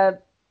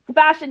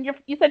 Sebastian,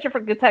 you said you're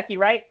from Kentucky,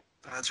 right?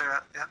 That's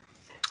right, yeah.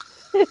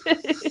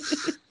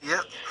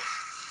 Yep.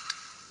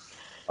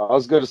 I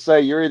was going to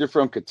say, you're either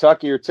from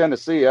Kentucky or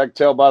Tennessee. I can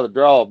tell by the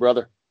drawl,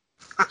 brother.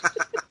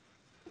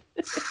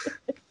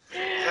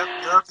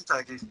 Yep,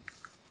 Kentucky.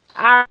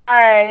 All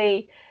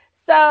righty.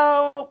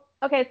 So,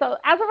 okay, so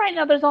as of right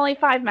now, there's only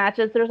 5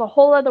 matches. There's a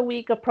whole other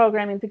week of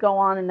programming to go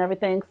on and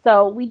everything.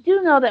 So we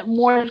do know that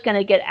more is going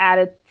to get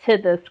added to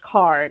this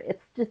card.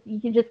 It's just,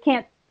 you just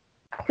can't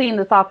clean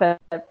this off at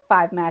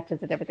 5 matches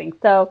and everything.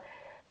 So,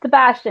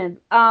 Sebastian,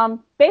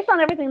 based on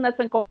everything that's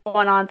been going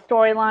on,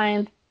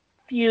 storylines,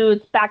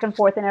 feuds, back and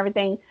forth and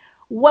everything,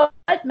 what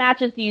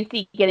matches do you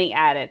see getting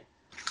added?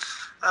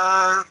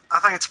 I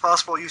think it's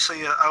possible you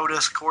see an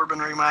Otis Corbin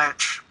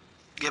rematch,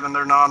 given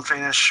their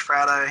non-finish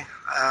Friday.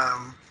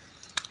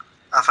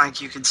 I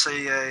think you could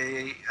see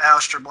a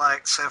Aleister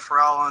Black, Seth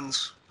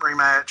Rollins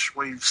rematch.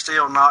 We've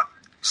still not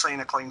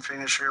seen a clean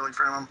finish really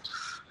from him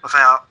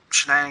without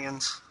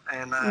shenanigans.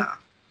 And I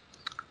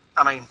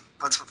mean,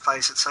 let's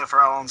face it, Seth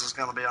Rollins is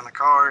going to be on the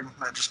card.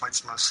 That just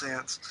makes the most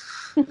sense.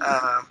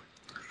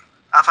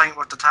 I think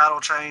with the title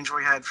change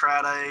we had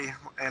Friday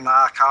and the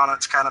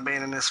Iconics kind of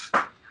being in this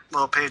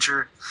little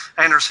picture,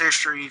 and there's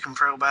history you can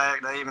throw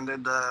back. They even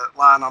did the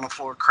lying on the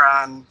floor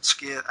crying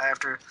skit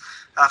after.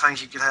 I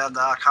think you could have the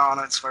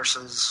Iconics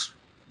versus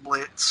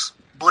Bliss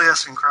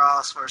and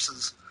Cross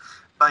versus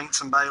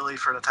Banks and Bailey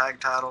for the tag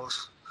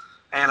titles.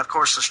 And, of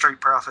course, the Street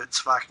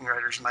Profits, Viking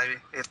Raiders, maybe,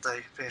 if they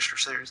finish their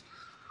series.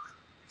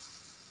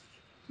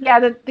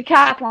 Yeah, the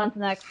decathlon's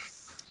next.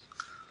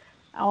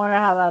 I wonder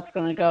how that's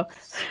going to go.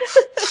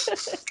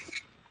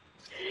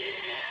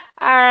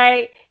 All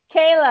right.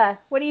 Kayla,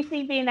 what do you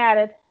see being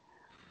added?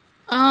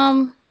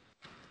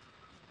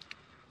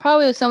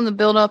 Probably with some of the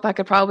build-up, I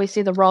could probably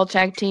see the Raw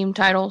Tag Team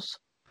titles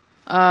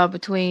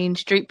between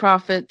Street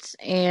Profits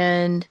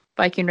and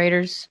Viking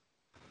Raiders.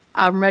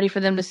 I'm ready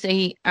to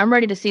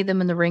see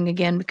them in the ring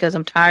again because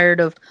I'm tired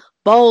of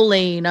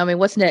bowling. I mean,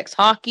 what's next?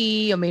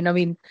 Hockey? I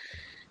mean,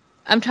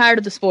 I'm tired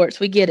of the sports.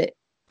 We get it,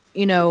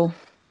 you know.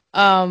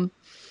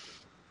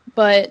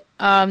 But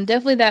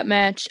definitely that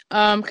match.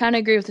 Kind of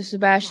agree with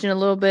Sebastian a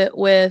little bit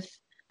with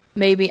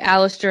maybe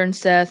Aleister and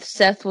Seth.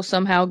 Seth will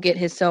somehow get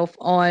himself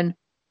on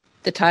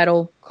the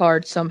title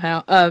card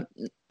somehow.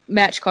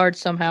 Match card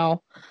somehow.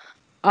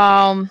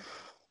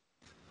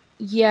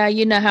 Yeah,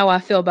 you know how I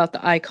feel about the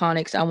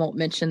Iconics. I won't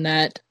mention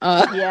that.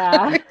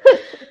 Yeah.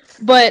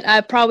 But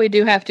I probably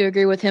do have to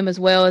agree with him as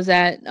well as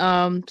that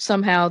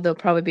somehow there'll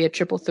probably be a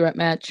triple threat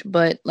match.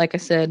 But like I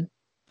said,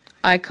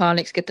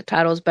 Iconics get the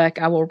titles back.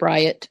 I will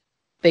riot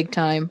big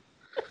time.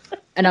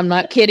 And I'm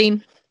not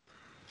kidding.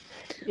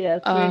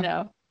 Yes, we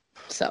know.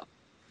 So,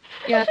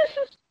 yeah.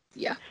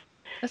 Yeah.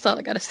 That's all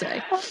I got to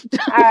say.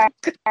 All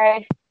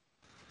right.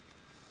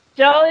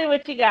 Jolie,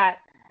 what you got?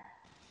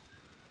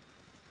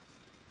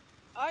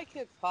 I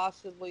could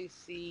possibly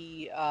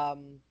see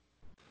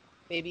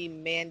maybe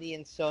Mandy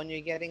and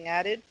Sonya getting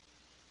added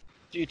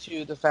due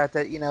to the fact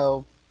that,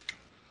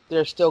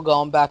 they're still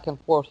going back and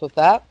forth with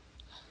that.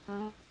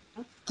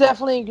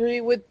 Definitely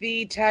agree with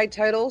the tag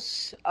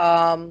titles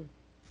for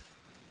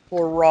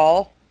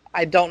Raw.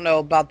 I don't know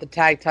about the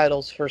tag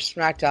titles for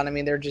SmackDown. I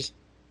mean, they're just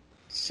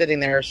sitting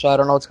there, so I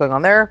don't know what's going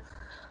on there.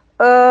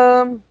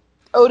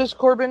 Otis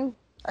Corbin,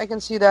 I can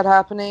see that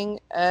happening.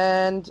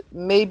 And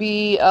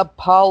maybe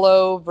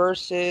Apollo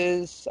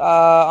versus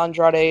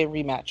Andrade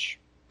rematch.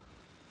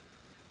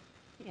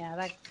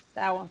 Yeah,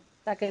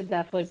 that could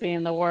definitely be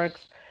in the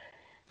works.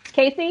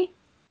 Casey?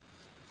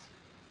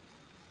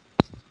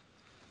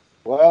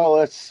 Well,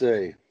 let's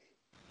see.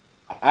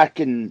 I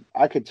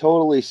could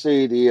totally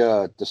see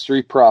the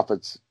Street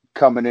Profits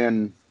coming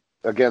in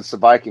against the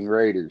Viking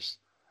Raiders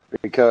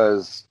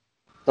because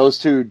those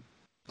two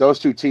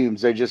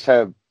teams, they just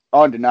have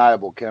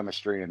undeniable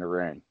chemistry in the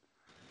ring.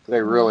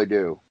 They really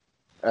do.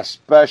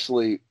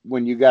 Especially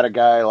when you got a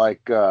guy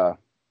like when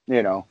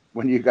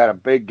you got a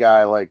big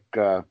guy like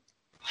I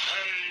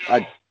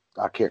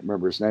can't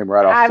remember his name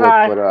right off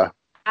flip,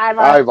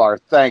 but Ivar,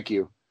 thank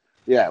you.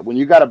 Yeah, when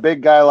you got a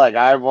big guy like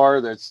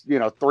Ivar that's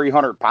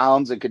 300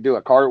 pounds and could do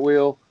a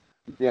cartwheel,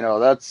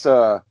 that's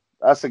a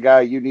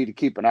guy you need to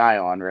keep an eye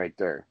on right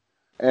there.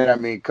 And I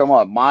mean, come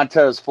on,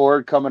 Montez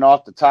Ford coming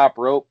off the top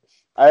rope.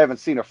 I haven't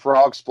seen a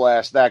frog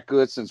splash that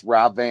good since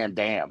Rob Van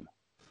Dam.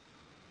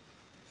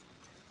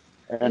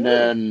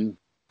 And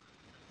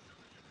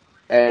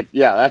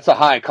yeah, that's a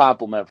high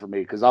compliment for me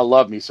because I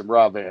love me some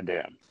Rob Van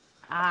Dam.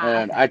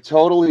 And I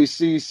totally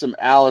see some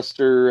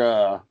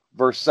Aleister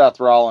versus Seth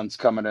Rollins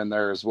coming in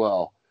there as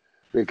well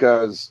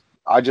because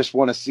I just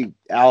want to see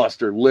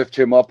Aleister lift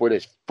him up with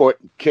his foot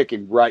and kick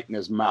him right in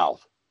his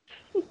mouth.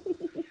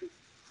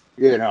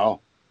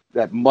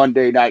 That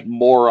Monday night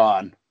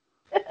moron.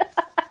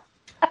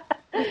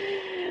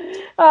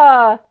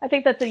 I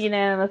think that's a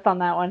unanimous on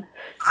that one.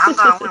 I'm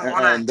the only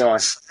one that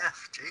enjoys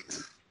Seth.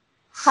 Jeez.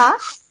 Huh?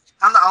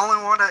 I'm the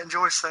only one that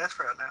enjoys Seth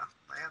right now,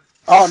 man.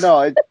 Oh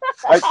no,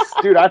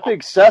 dude, I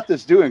think Seth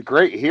is doing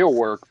great heel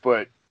work,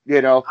 but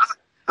I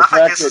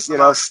think this is the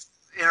most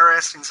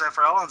interesting Seth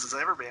Rollins has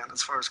ever been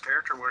as far as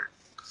character work.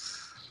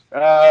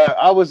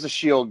 I was a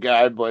Shield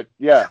guy, but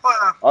yeah,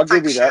 well, I'll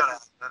give you that.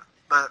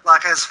 But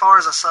like as far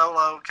as a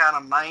solo kind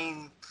of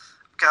main,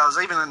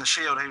 because even in the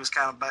Shield he was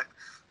kind of back,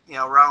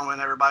 Roman.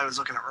 Everybody was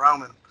looking at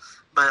Roman,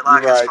 but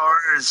like as far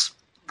as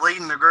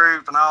leading the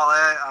group and all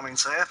that, I mean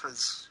Seth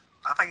is.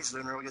 I think he's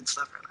doing really good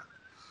stuff right now.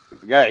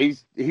 Yeah,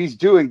 he's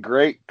doing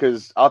great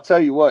because I'll tell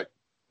you what,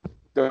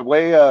 the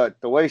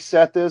way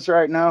Seth is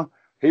right now,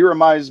 he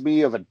reminds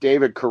me of a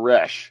David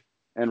Koresh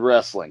in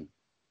wrestling.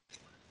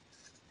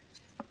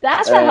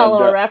 That's a hell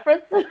of a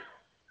reference.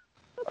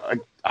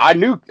 I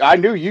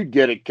knew you'd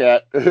get it,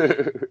 Kat.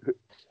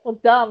 Well,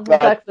 dumb from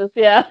Texas,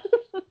 yeah.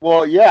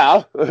 Well,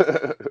 yeah.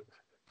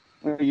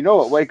 You know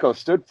what Waco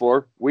stood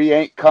for? We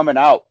ain't coming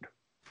out.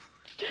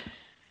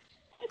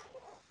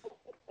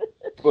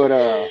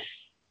 But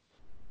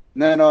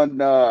And then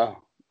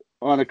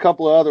on a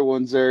couple of other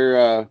ones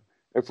there,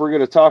 if we're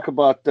going to talk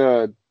about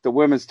the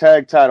women's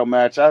tag title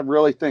match, I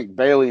really think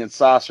Bayley and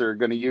Sasha are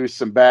going to use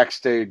some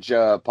backstage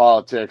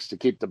politics to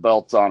keep the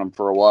belts on them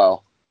for a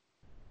while.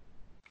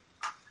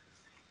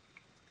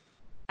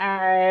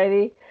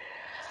 Alrighty.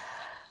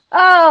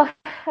 Oh,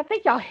 I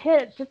think y'all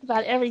hit just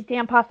about every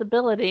damn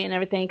possibility and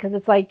everything, because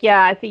it's like,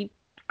 yeah, I see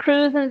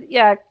Cruz and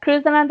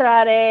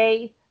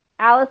Andrade,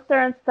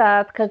 Alistair and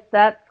Seth, because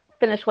that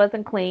finish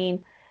wasn't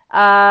clean.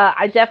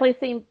 I definitely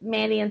see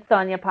Mandy and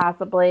Sonya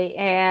possibly,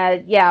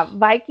 and yeah,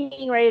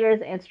 Viking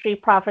Raiders and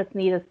Street Profits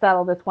need to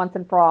settle this once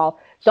and for all.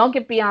 Don't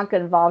get Bianca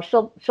involved;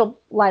 she'll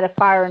light a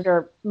fire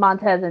under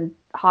Montez and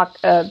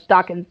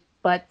Dawkins'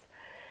 butts.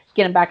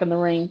 Get him back in the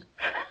ring.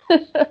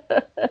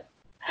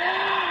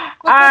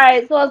 All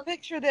right, so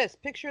picture this.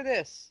 Picture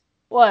this.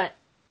 What?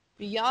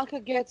 Bianca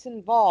gets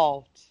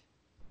involved.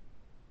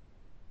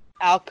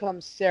 Out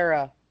comes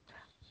Sarah.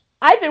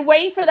 I've been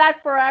waiting for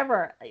that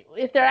forever.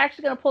 If they're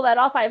actually going to pull that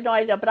off, I have no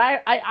idea. But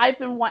I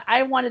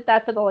wanted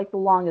that for the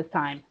longest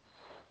time.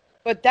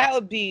 But that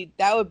would be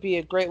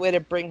a great way to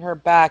bring her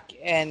back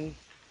and,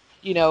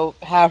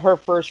 have her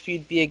first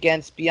feud be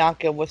against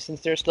Bianca,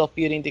 since they're still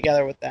feuding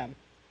together with them.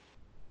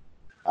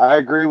 I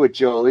agree with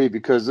Jolie,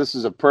 because this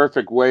is a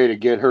perfect way to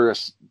get her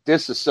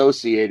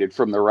disassociated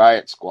from the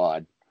Riot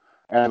Squad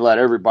and let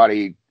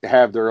everybody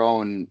have their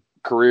own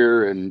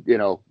career and,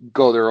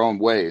 go their own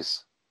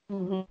ways.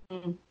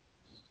 Mm-hmm.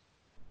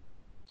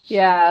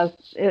 Yeah,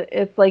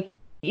 it's like,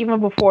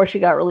 even before she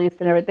got released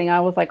and everything, I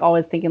was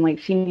always thinking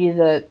she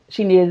needed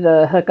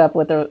to hook up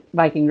with the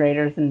Viking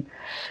Raiders and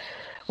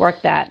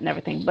work that and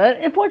everything. But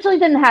unfortunately, it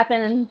didn't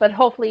happen. But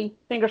hopefully,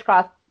 fingers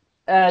crossed,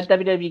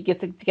 WWE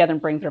gets it together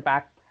and brings her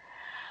back.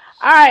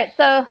 All right,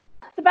 so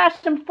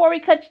Sebastian, before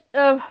you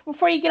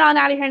get on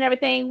out of here and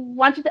everything,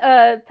 why don't you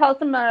tell us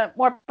some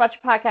more about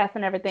your podcast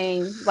and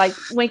everything? Like,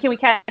 when can we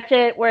catch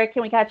it? Where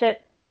can we catch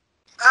it?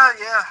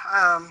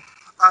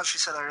 Like she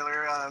said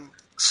earlier,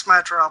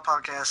 Smash Raw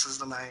Podcast is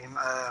the name.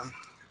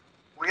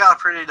 We got a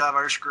pretty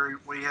diverse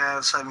group. We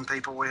have 7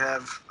 people. We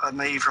have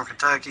me from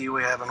Kentucky.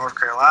 We have a North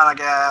Carolina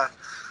guy,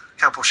 a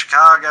couple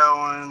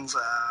Chicagoans,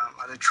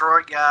 a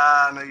Detroit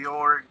guy, New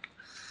York,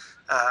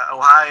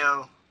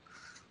 Ohio.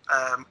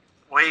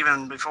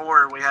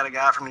 Before we had a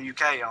guy from the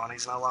UK on.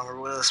 He's no longer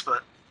with us,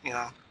 but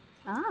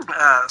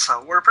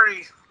so we're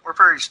pretty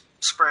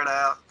spread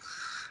out.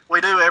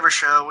 We do every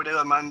show. We do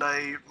a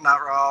Monday Night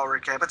Raw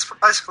recap. It's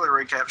basically a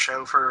recap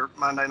show for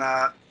Monday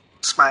Night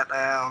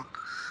SmackDown,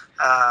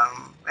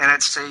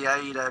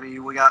 NXT,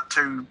 AEW. We got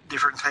 2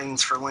 different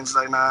teams for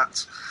Wednesday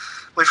nights.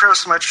 We throw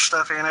some extra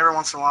stuff in. Every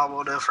once in a while,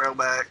 we'll do a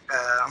throwback.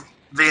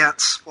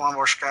 Vince, one of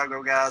our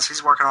Chicago guys,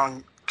 he's working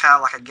on kind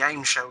of like a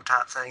game show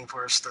type thing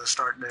for us to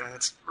start doing.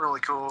 It's really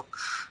cool.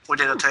 We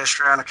did a test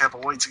run a couple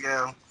of weeks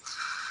ago.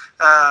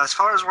 As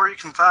far as where you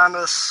can find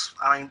us,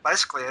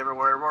 basically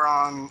everywhere. We're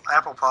on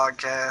Apple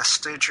Podcasts,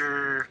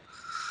 Stitcher,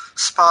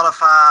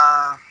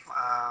 Spotify,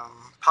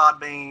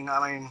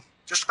 Podbean.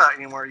 Just about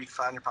anywhere you can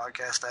find your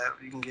podcast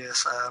at, you can get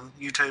us.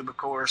 YouTube, of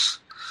course.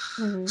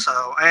 Mm-hmm.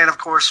 So, and of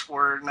course,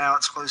 we're now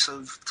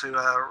exclusive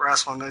to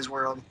Wrestling News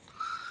World.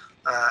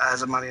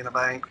 As a Money in the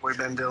Bank, we've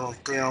been dealing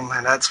with them,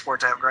 and that's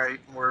worked out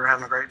great. We're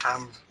having a great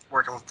time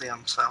working with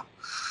them. So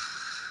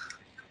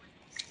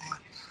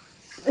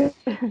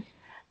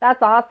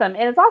that's awesome,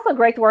 and it's also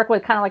great to work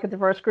with kind of like a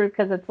diverse group,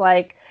 because it's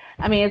like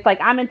I'm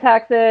in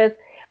Texas,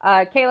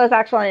 Kayla's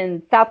actually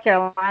in South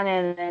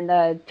Carolina,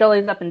 and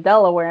Jolie's up in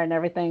Delaware and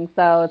everything.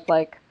 So it's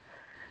like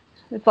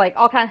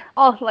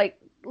all like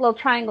little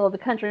triangle of the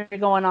country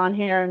going on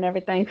here and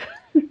everything.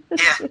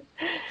 Yeah.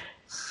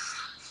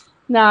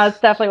 No, it's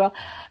definitely well.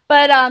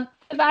 But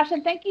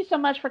Sebastian, thank you so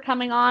much for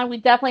coming on. We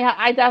definitely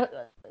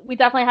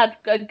had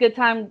a good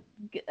time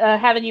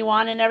having you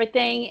on and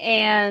everything,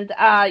 and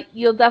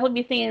you'll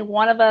definitely be seeing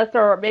one of us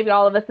or maybe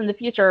all of us in the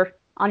future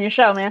on your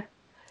show, man.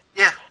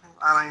 Yeah,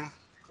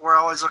 we're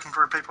always looking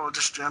for people to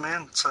just jump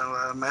in,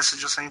 so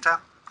message us anytime.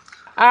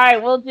 All right,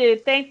 we'll do.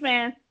 Thanks,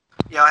 man.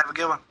 Y'all have a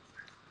good one.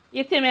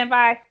 You too, man.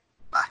 Bye.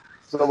 Bye.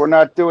 So we're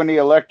not doing the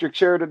electric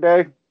chair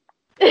today?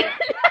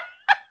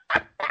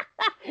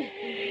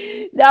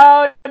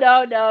 No.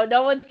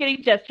 No one's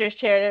getting Jester's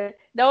chair.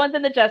 No one's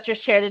in the Jester's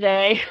chair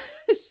today.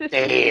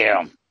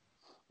 Damn.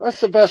 That's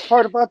the best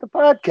part about the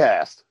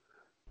podcast.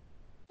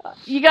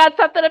 You got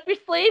something up your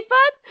sleeve,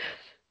 bud?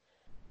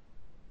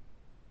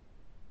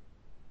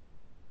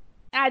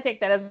 I take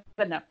that as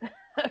a no.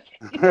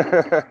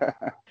 Okay.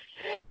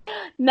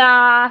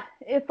 Nah,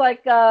 it's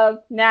like,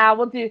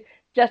 we'll do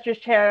Jester's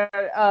chair,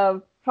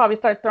 probably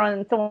start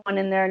throwing someone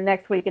in there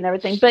next week and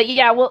everything. But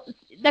yeah,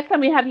 next time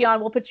we have you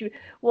on, we'll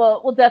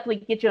definitely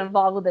get you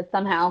involved with it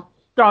somehow.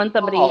 Throwing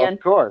somebody in. Of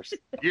course.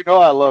 You know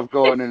I love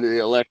going into the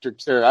electric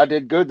chair. I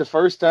did good the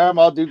first time.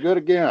 I'll do good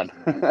again.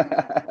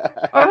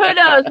 Or who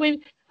knows?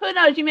 Who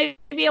knows? You may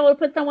be able to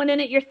put someone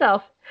in it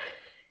yourself.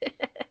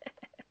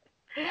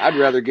 I'd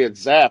rather get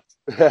zapped.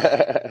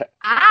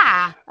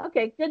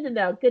 Okay. Good to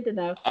know. Good to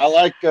know. I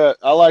like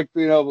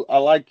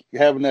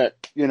having that,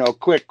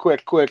 quick,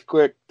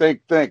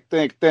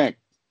 think.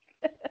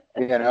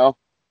 You know,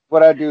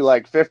 what I do,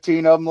 like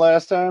 15 of them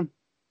last time.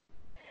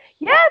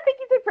 Yeah, I think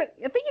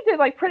you did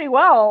like pretty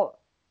well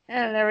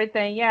and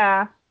everything.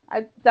 Yeah,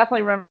 I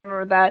definitely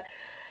remember that.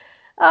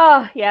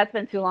 Oh, yeah, it's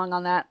been too long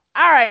on that.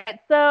 All right,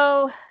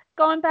 so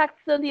going back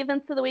to the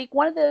events of the week,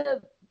 one of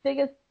the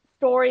biggest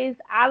stories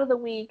out of the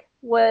week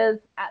was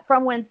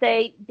from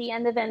Wednesday, the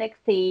end of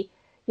NXT.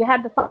 You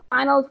had the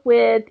finals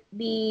with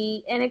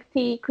the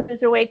NXT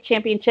Cruiserweight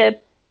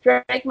Championship,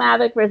 Drake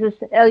Maverick versus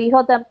El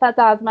Hijo del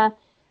Fantasma.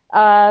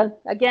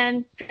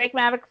 Again, Drake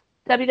Maverick's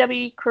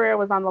WWE career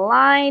was on the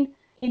line.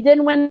 He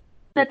didn't win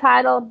the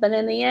title, but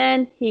in the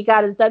end, he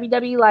got his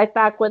WWE life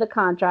back with a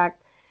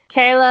contract.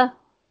 Kayla,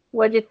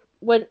 what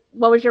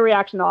was your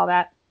reaction to all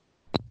that?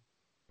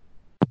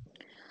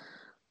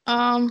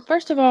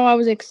 First of all,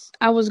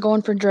 I was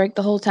going for Drake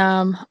the whole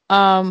time.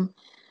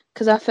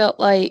 Because I felt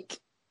like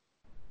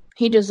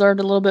he deserved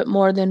a little bit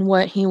more than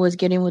what he was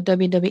getting with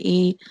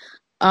WWE.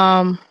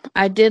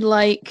 I did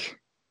like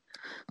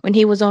when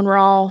he was on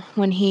Raw,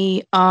 when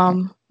he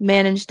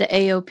managed the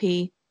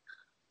AOP.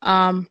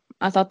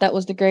 I thought that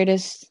was the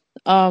greatest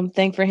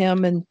thing for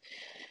him,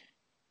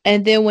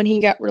 and then when he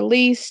got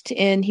released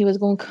and he was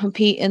going to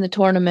compete in the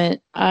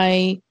tournament,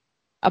 a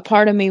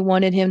part of me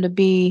wanted him to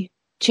be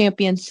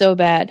champion so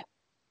bad.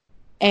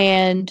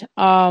 And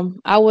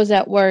I was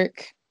at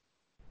work.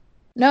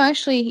 No,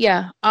 actually,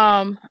 yeah.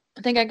 I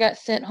think I got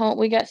sent home.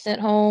 We got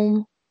sent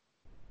home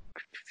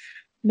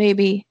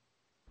maybe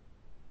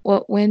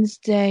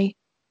Wednesday.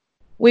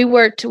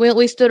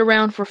 We stood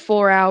around for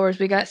 4 hours.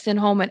 We got sent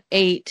home at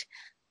 8,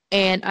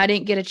 and I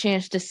didn't get a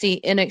chance to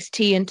see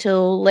NXT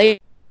until later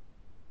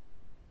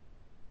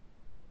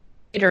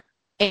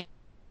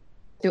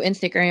through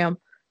Instagram.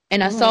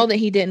 And I saw that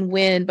he didn't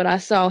win, but I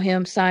saw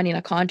him signing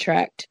a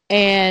contract.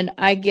 And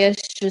I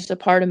guess just a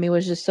part of me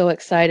was just so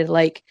excited.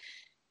 Like,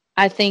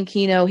 I think,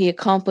 he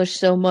accomplished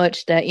so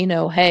much that,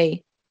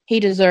 hey, he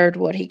deserved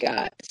what he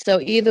got. So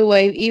either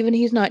way, even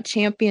he's not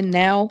champion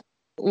now,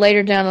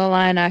 later down the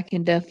line, I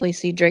can definitely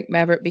see Drake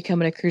Maverick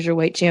becoming a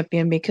cruiserweight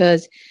champion,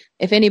 because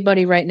if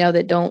anybody right now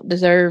that don't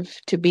deserve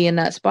to be in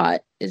that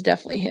spot is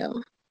definitely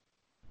him.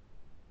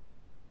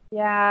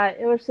 Yeah,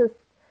 it was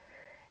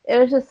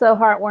just so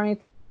heartwarming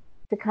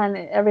to kind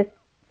of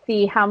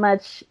see how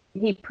much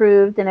he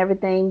proved and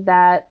everything,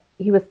 that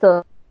he was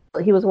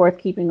worth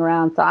keeping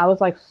around. So I was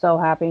like so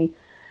happy.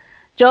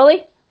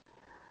 Jolie?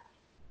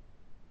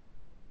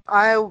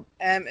 I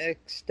am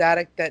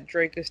ecstatic that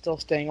Drake is still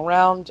staying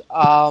around.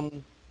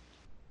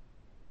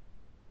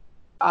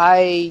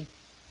 I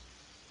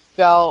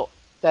felt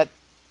that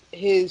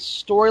his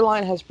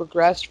storyline has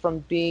progressed from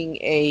being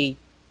a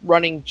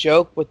running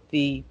joke with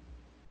the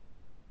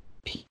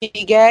P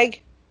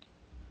gag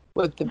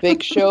with the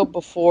Big Show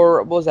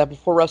before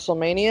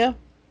WrestleMania.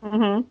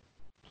 Mm-hmm.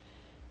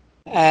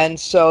 And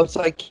so it's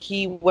like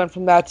he went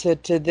from that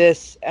to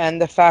this, and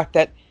the fact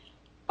that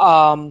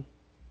I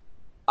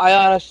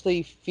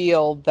honestly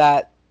feel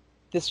that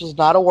this was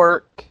not a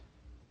work.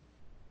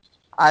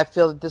 I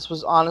feel that this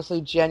was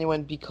honestly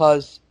genuine,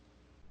 because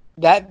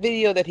that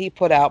video that he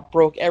put out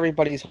broke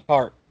everybody's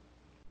heart.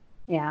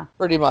 Yeah.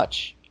 Pretty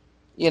much.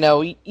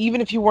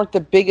 Even if you weren't the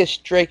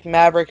biggest Drake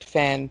Maverick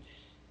fan,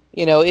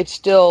 it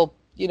still,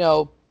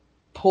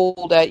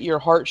 pulled at your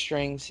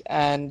heartstrings,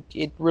 and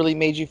it really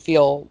made you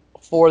feel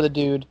for the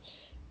dude.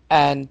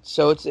 And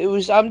so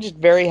I'm just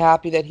very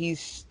happy that he's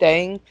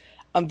staying.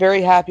 I'm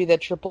very happy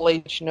that Triple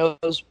H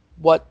knows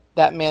what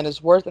that man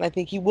is worth, and I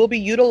think he will be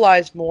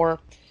utilized more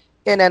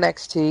in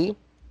NXT.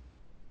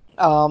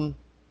 I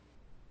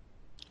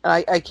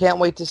can't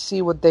wait to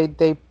see what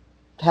they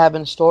have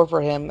in store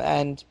for him.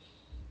 And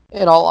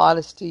in all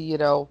honesty,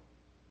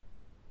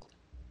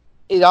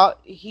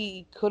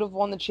 he could have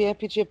won the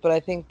championship, but I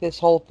think this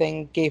whole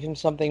thing gave him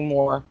something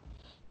more.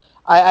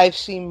 I've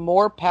seen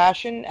more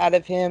passion out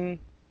of him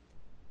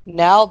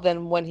now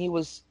than when he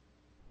was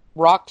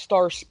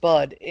Rockstar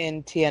Spud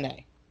in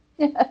TNA.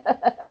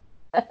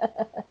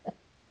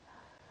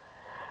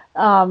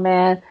 Oh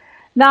man,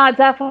 no,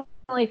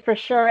 definitely for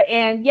sure.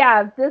 And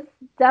yeah, this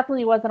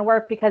definitely wasn't a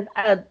work, because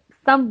I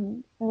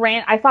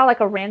saw like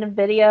a random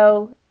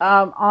video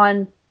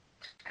on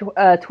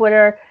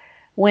Twitter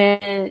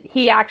when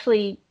he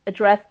actually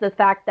addressed the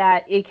fact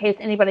that, in case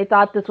anybody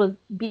thought this was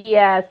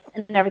BS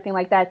and everything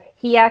like that,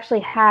 he actually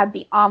had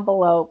the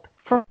envelope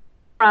from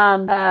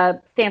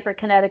Stamford,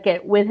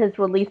 Connecticut, with his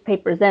release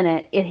papers in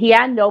it. He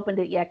hadn't opened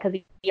it yet because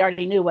he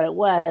already knew what it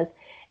was.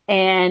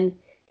 And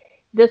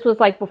this was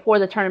like before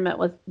the tournament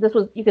was,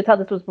 you could tell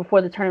this was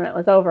before the tournament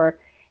was over.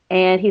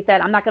 And he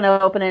said, I'm not going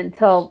to open it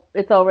until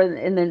it's over.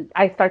 And then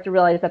I start to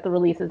realize that the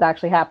release is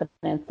actually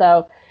happening.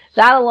 So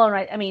that alone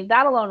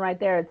right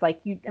there, it's like,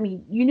 you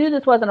knew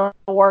this wasn't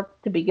a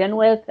work to begin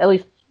with. At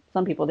least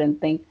some people didn't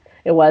think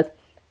it was.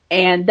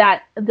 And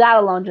that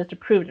alone just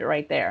proved it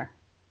right there.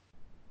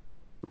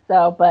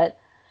 So, but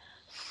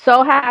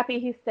so happy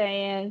he's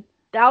staying.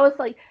 That was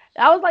like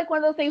one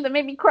of those things that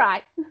made me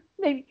cry.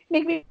 Make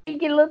me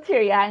get a little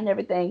teary-eyed and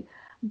everything.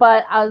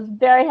 But I was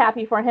very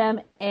happy for him,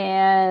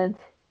 and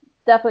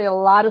definitely a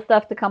lot of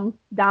stuff to come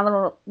down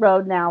the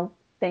road now,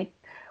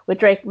 with with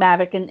Drake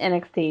Maverick in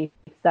NXT.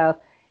 So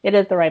it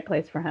is the right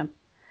place for him.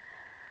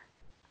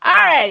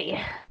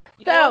 Alrighty.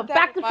 So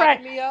back to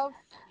Fred. You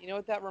know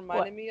what that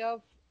reminded me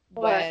of?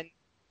 What? When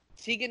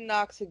Tegan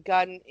Nox had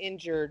gotten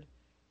injured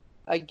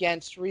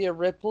against Rhea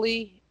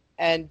Ripley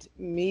and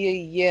Mia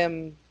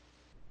Yim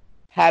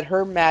had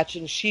her match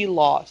and she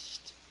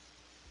lost.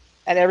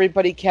 And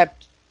everybody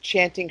kept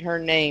chanting her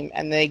name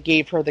and they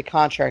gave her the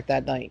contract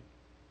that night.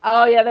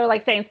 Oh, yeah, they're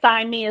like saying,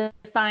 sign Mia,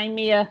 sign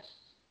Mia.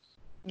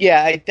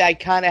 Yeah, I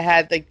kind of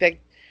had like that.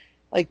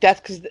 Like that's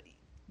because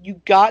you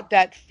got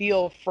that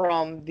feel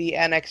from the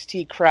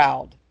NXT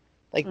crowd.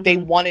 Like they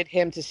wanted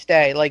him to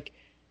stay. Like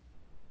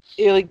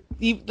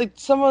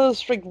some of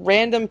those like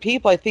random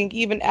people. I think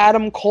even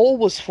Adam Cole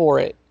was for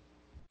it.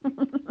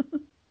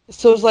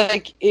 So it's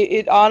like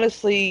it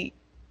honestly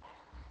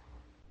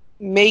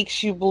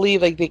makes you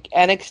believe like the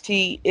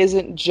NXT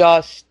isn't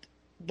just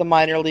the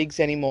minor leagues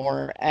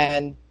anymore,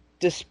 and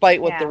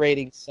despite what the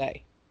ratings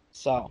say,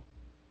 so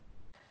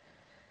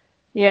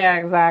yeah,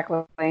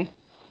 exactly.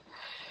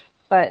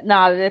 But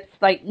no, it's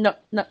like no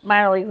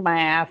minor league's my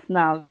ass.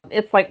 No,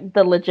 it's like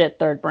the legit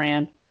third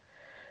brand.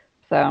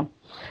 So,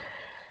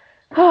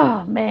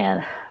 oh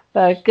man,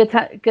 but good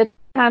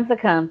times to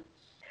come.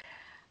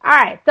 All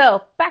right,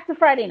 so back to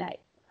Friday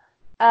night.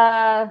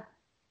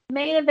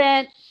 Main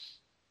event.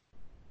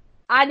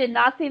 I did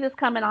not see this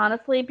coming,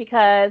 honestly,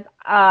 because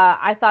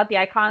I thought the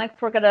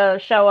Iconics were going to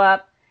show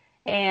up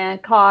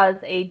and cause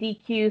a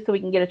DQ so we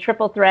can get a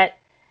triple threat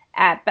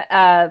at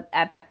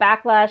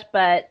Backlash.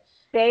 But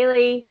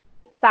Bayley,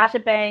 Sasha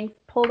Banks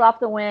pulled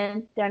off the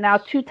win. They're now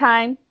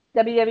 2-time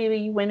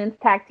WWE Women's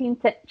Tag Team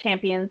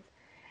champions.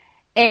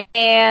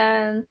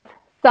 And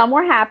some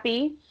were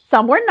happy,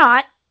 some were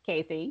not,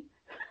 Casey.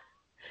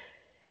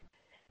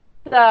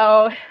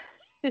 So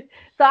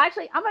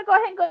actually, I'm going to go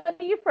ahead and go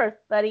to you first,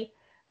 buddy.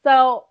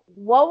 So,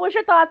 what was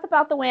your thoughts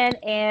about the win,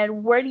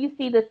 and where do you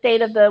see the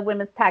state of the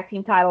women's tag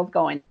team titles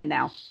going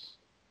now?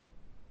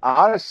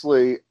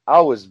 Honestly, I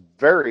was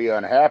very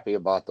unhappy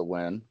about the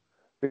win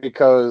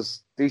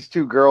because these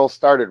two girls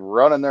started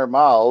running their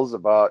mouths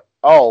about,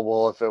 oh,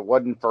 well, if it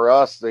wasn't for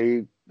us,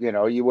 you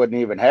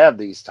wouldn't even have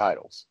these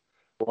titles.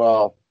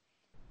 Well,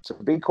 to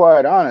be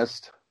quite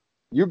honest,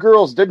 you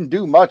girls didn't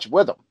do much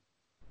with them.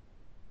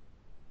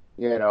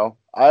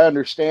 I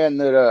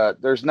understand that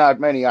there's not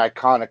many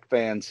Iconic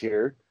fans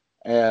here.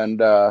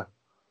 And, I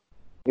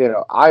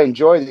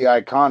enjoy the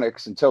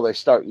Iconics until they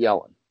start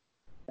yelling.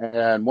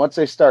 And once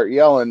they start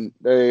yelling,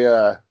 they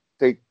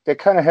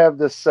kind of have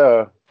this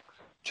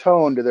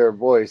tone to their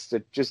voice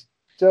that just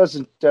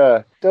doesn't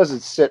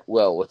sit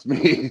well with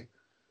me.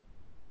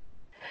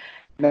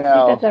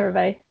 Now, that's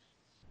everybody.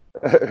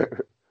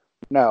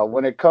 Now,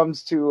 when it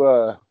comes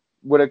to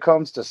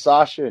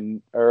Sasha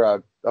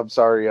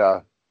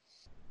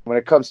when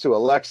it comes to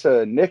Alexa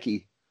and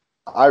Nikki,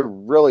 I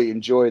really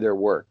enjoy their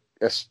work.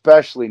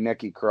 Especially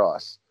Nikki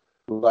Cross.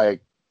 Like,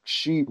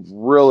 she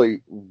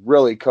really,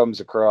 really comes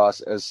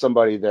across as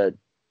somebody that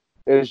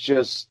is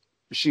just,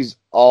 she's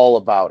all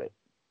about it.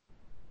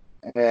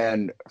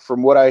 And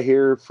from what I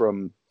hear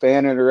from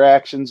fan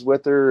interactions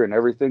with her and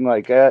everything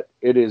like that,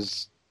 it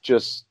is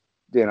just,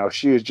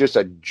 she is just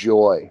a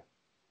joy.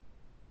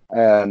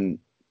 And,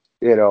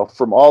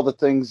 from all the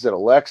things that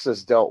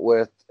Alexa's dealt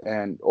with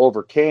and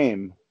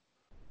overcame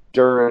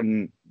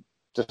during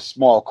the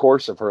small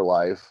course of her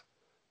life,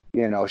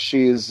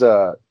 she's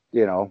a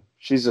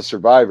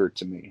survivor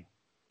to me.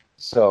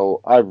 So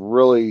I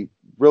really,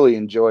 really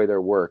enjoy their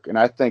work. And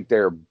I think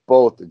they're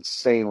both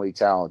insanely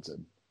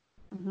talented.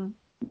 Mm-hmm.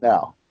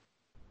 Now,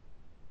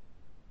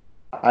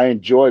 I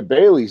enjoy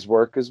Bayley's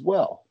work as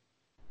well.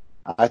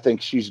 I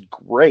think she's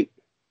great.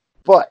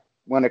 But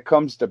when it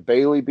comes to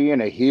Bayley being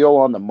a heel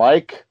on the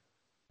mic,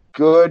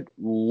 good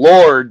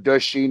Lord,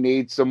 does she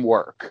need some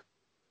work.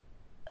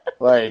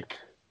 Like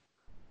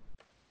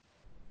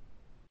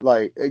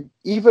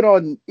even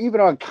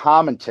on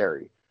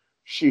commentary,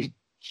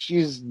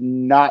 she's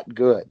not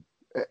good,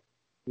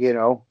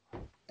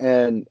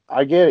 and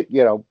I get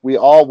it. We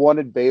all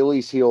wanted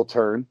Bayley's heel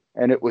turn,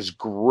 and it was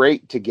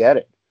great to get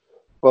it.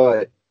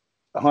 But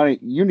honey,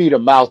 you need a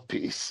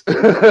mouthpiece.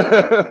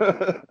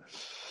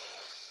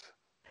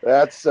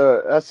 That's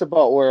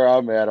about where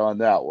I'm at on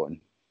that one.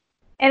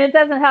 And it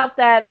doesn't help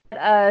that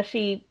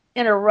she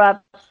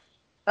interrupts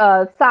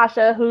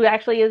Sasha, who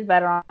actually is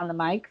better on the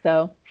mic.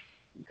 So.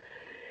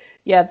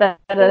 Yeah, that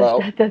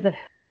doesn't.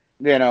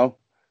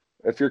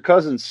 If your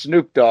cousin's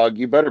Snoop Dogg,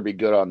 you better be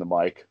good on the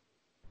mic.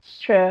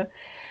 True.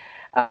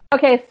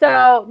 Okay,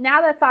 so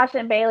now that Sasha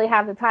and Bayley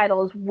have the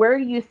titles, where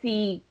do you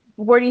see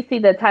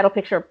the title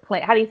picture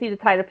play? How do you see the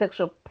title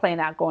picture playing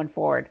out going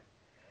forward?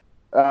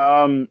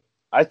 I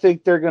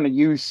think they're going to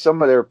use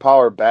some of their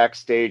power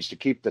backstage to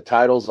keep the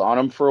titles on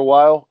them for a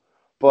while,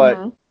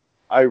 but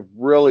I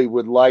really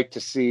would like to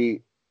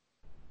see.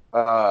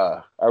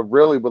 A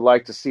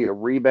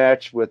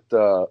rematch with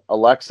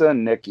Alexa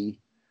and Nikki,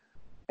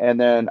 and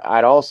then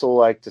I'd also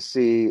like to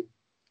see,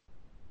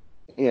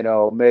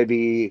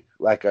 maybe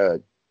like a,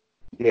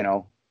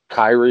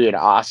 Kairi and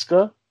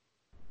Asuka,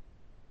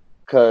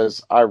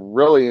 because I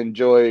really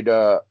enjoyed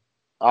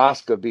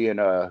Asuka being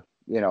a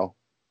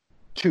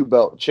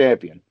 2-belt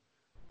champion.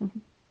 Mm-hmm.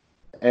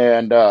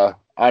 And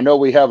I know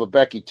we have a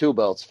Becky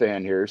 2-belts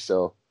fan here,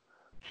 so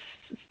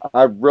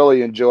I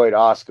really enjoyed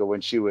Asuka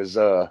when she was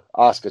Asuka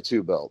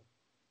 2-belt.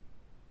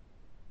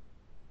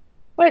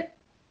 Wait,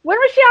 when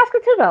was she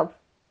Asuka 2-belts?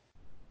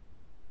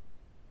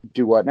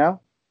 Do what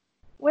now?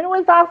 When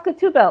was Asuka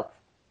 2-belts?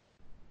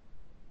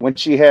 When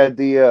she had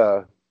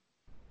the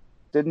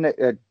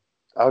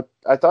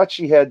I thought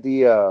she had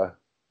the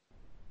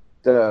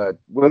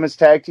women's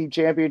tag team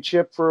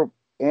championship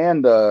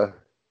and the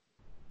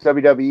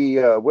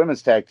WWE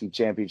women's tag team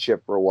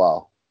championship for a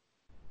while.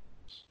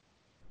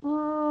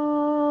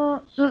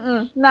 No,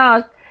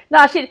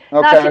 she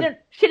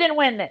didn't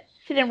win it.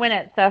 She didn't win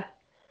it. So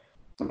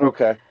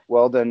okay,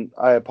 well then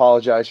I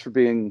apologize for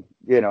being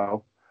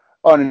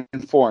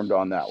uninformed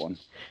on that one.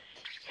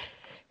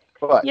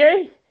 But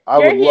I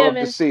would love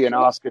to see an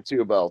Asuka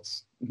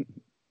 2-belts.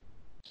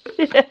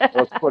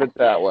 Let's put it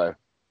that way.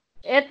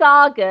 It's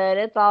all good.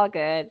 It's all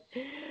good.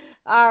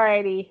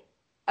 Alrighty.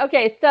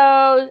 Okay,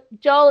 so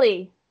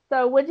Jolie.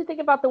 So what did you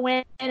think about the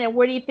win, and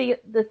where do you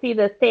see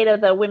the state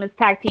of the women's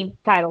tag team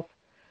titles?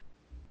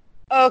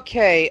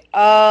 Okay.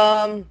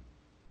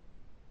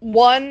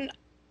 One,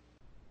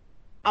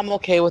 I'm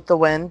okay with the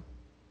win.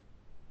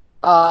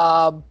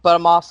 But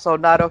I'm also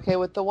not okay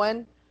with the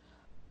win.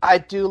 I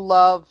do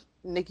love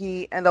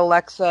Nikki and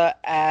Alexa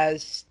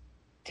as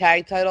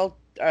tag title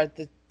or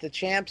the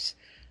champs,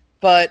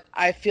 but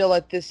I feel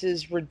like this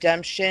is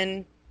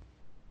redemption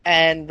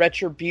and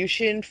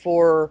retribution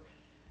for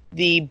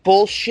the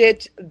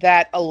bullshit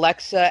that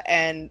Alexa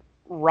and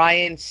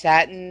Ryan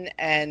Satin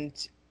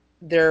and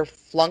their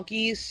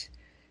flunkies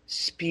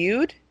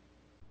spewed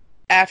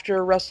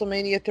after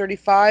WrestleMania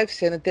 35,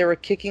 saying that they were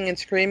kicking and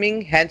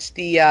screaming, hence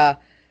their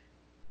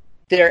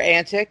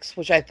antics,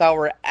 which I thought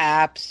were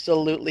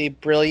absolutely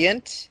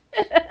brilliant.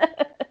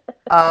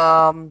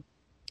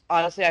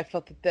 Honestly, I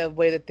felt that the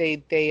way that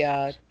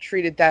they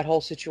treated that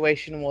whole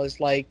situation was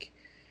like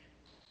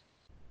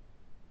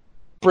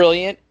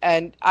brilliant.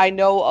 And I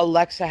know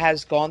Alexa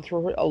has gone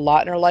through a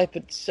lot in her life,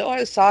 but so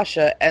has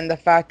Sasha. And the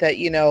fact that,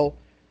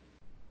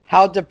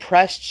 how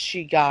depressed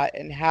she got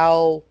and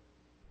how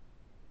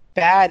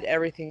bad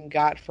everything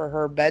got for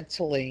her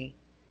mentally,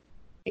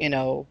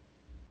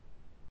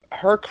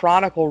 her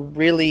chronicle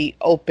really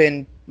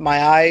opened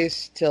my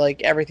eyes to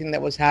like everything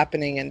that was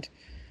happening. And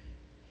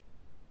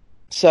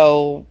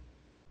so,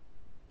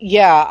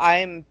 yeah,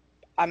 I'm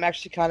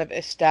actually kind of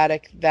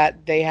ecstatic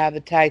that they have the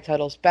tag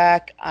titles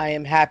back. I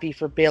am happy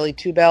for Bayley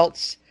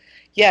 2-belts.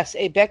 Yes,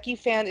 a Becky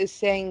fan is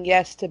saying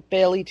yes to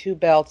Bayley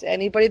 2-belts.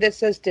 Anybody that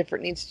says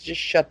different needs to just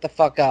shut the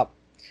fuck up.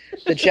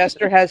 The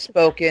jester has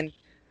spoken.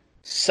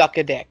 Suck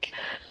a dick.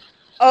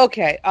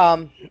 Okay,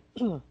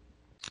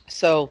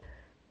 so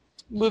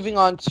moving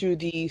on to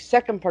the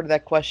second part of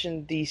that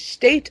question, the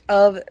state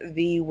of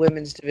the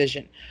women's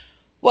division.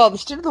 Well, the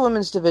state of the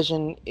women's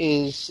division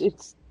is,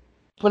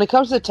 when it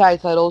comes to the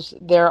tag titles,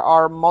 there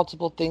are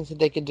multiple things that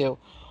they could do.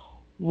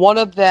 One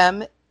of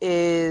them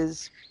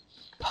is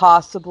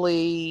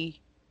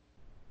possibly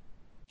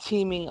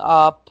teaming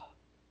up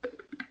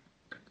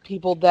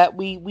people that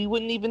we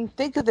wouldn't even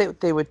think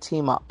that they would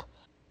team up.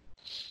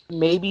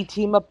 Maybe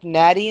team up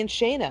Natty and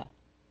Shayna.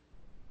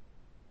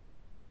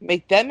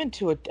 Make them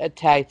into a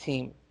tag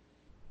team.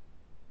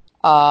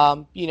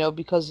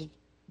 Because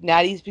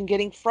Natty's been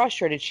getting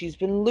frustrated. She's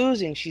been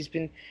losing. She's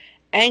been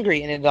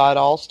angry. And it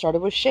all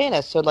started with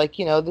Shayna. So,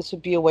 this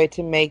would be a way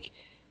to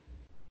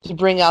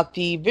bring out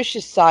the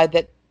vicious side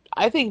that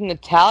I think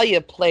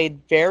Natalya played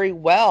very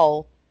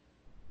well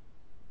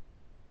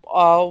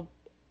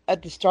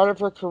at the start of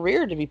her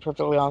career, to be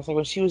perfectly honest. Like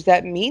when she was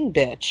that mean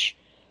bitch.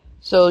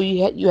 So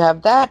you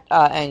have that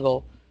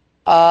angle.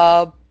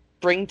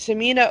 Bring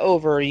Tamina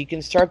over. You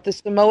can start the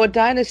Samoa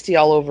Dynasty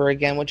all over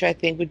again, which I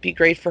think would be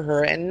great for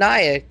her. And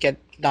Nia. Get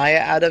Nia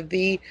out of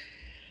the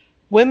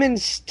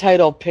women's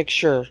title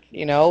picture,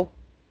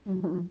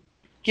 Mm-hmm.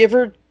 Give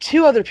her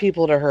 2 other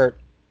people to hurt.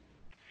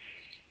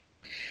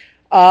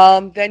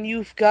 Then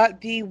you've got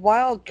the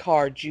wild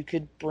card. You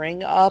could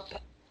bring up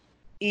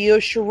Io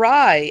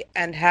Shirai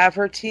and have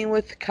her team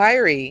with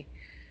Kairi.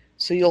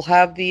 So you'll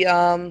have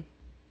the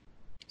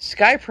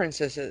Sky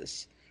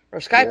Princesses. Or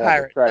Sky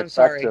Pirates, I'm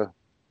sorry.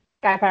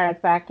 Sky Pirates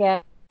back,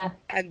 yeah.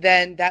 And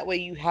then that way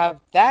you have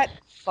that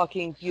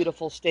fucking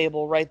beautiful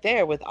stable right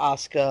there with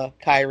Asuka,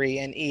 Kairi,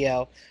 and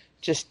Io.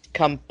 Just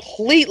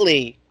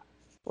completely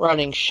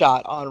running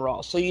shot on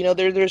Raw. So,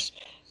 there's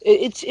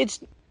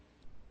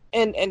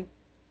and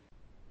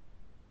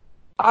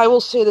I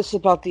will say this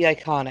about the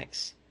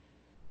Iconics.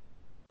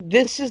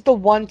 This is the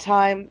one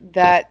time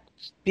that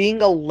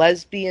being a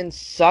lesbian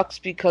sucks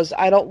because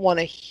I don't want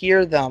to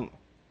hear them.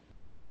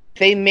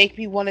 They make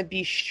me want to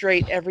be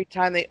straight every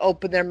time they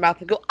open their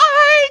mouth and go,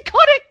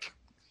 iconic!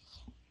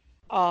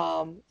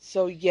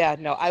 So yeah,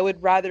 no, I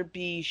would rather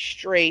be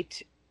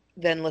straight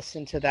than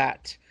listen to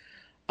that.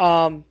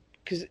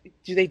 Because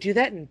do they do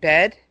that in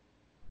bed?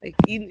 Like,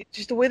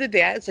 just the way that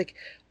they act, it's like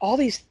all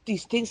these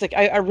things. Like,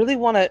 I really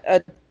want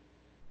a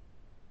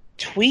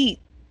tweet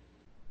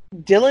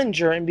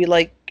Dillinger and be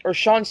like, or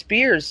Sean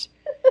Spears,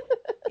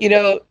 you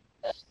know,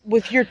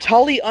 with your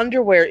Tully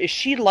underwear, is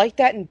she like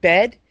that in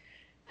bed?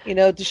 You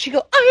know, does she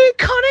go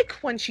iconic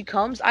when she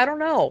comes? I don't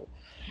know.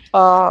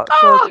 God.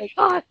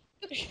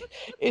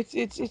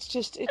 It's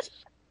just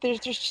there's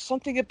just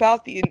something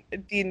about the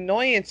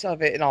annoyance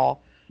of it and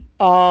all.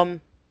 I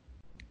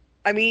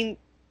mean,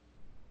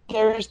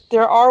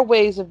 there are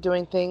ways of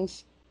doing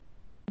things.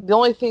 The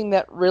only thing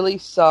that really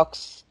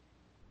sucks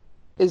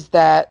is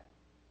that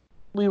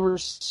we were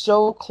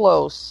so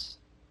close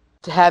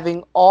to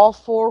having all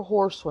 4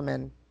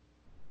 horsewomen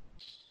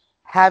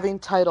having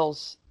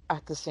titles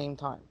at the same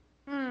time.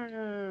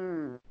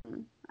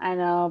 I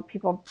know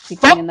people keep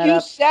Fuck bringing that you,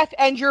 up. Seth,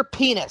 and your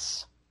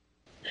penis.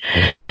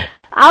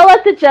 I'll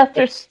let the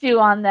jester stew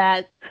on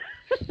that.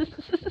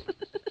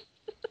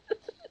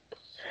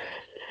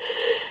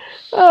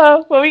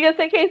 Oh, what were we gonna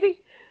say,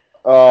 Casey?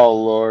 Oh,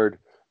 Lord.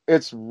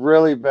 It's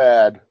really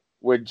bad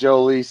when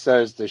Jolie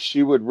says that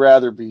she would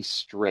rather be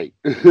straight.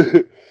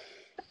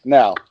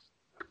 Now,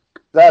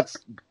 that's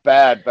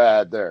bad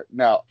there.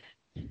 Now,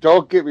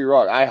 don't get me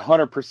wrong. I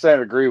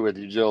 100% agree with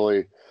you,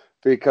 Jolie,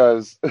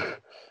 because,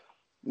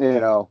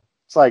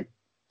 it's like,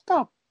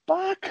 the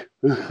fuck?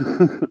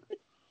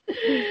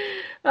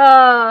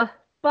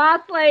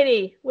 Boss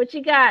lady, what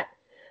you got?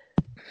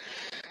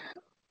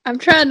 I'm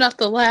trying not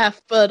to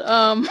laugh, but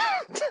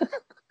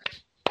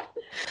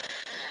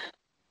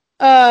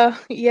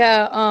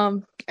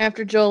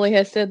after Jolie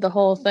has said the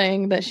whole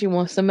thing that she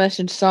wants to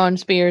message Sean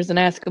Spears and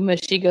ask him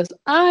if she goes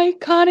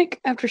iconic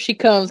after she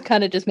comes,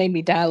 kind of just made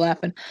me die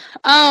laughing.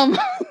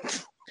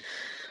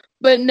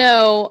 But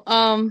no,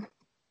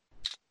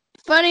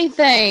 funny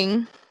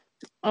thing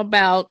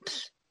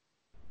about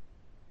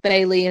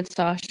Bayley and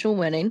Sasha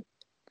winning.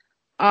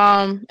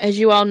 As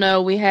you all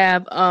know, we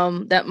have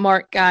that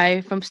Mark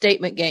guy from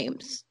Statement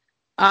Games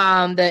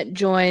that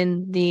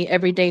joined the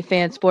Everyday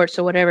Fan Sports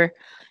or whatever.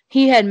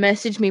 He had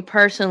messaged me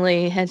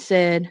personally, had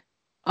said,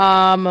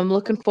 I'm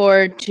looking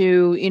forward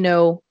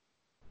to,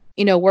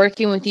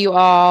 working with you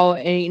all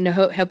and,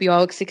 help you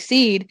all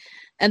succeed.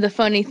 And the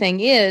funny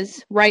thing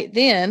is, right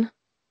then,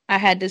 I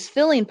had this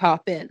feeling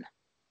pop in.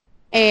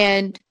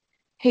 And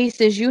he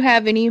says, you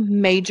have any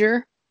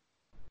major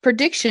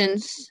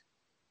predictions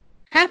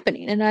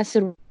happening? And I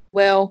said,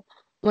 well,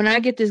 when I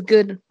get a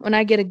good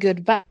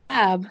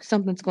vibe,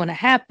 something's going to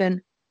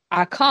happen,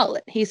 I call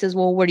it. He says,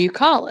 well, what are you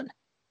calling?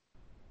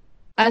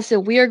 I said,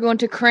 we are going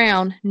to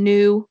crown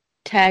new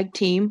tag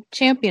team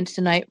champions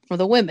tonight for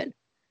the women.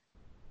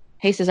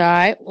 He says, all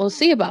right, we'll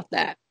see about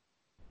that.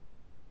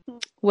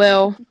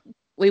 Well,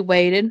 we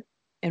waited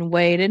and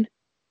waited.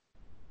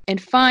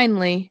 And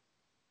finally,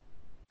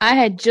 I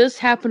had just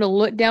happened to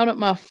look down at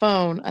my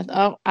phone. I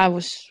thought I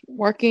was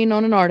working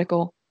on an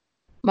article.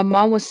 My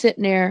mom was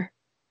sitting there,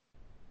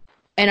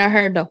 and I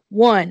heard the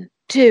 1,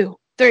 2,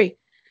 3.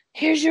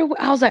 Here's your.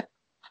 I was like,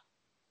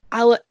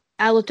 I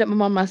looked at my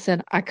mom. I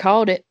said, I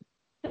called it.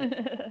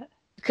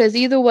 Because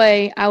either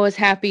way, I was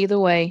happy either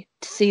way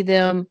to see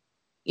them,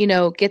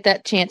 get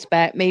that chance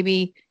back.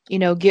 Maybe,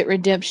 get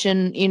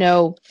redemption.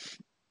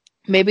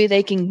 Maybe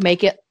they can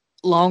make it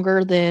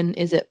longer than,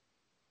 is it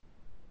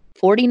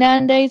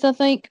 49 days, I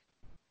think?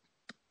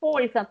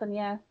 40-something,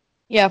 yeah.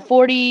 Yeah,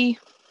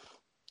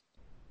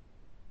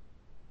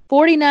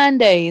 49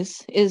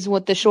 days is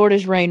what the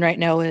shortest reign right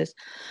now is.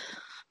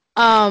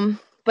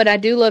 But I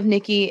do love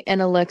Nikki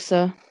and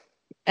Alexa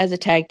as a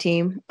tag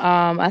team.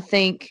 I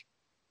think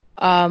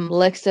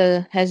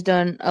Alexa has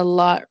done a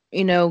lot,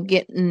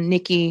 getting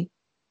Nikki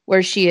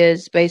where she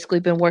is, basically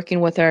been working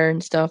with her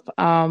and stuff.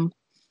 I'm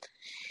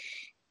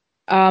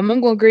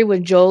going to agree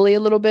with Jolie a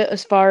little bit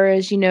as far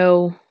as,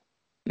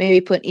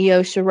 maybe put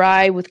Io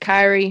Shirai with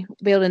Kairi,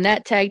 building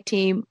that tag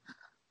team,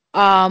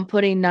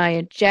 putting Nia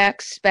and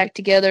Jax back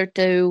together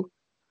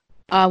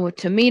with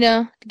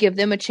Tamina to give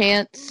them a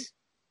chance.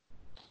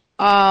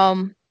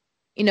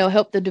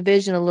 Help the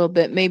division a little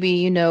bit.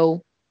 Maybe,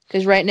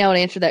 because right now to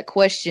answer that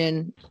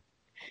question,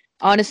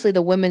 honestly,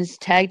 the women's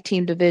tag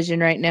team division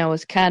right now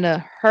is kind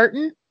of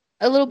hurting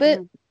a little bit.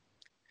 Mm-hmm.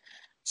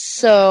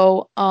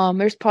 So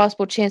there's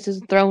possible chances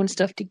of throwing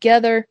stuff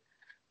together.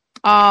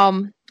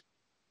 The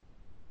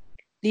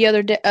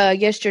other day,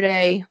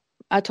 yesterday,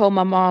 I told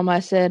my mom, I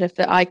said, if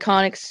the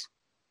Iconics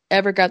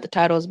ever got the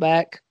titles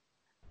back,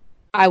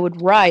 I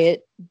would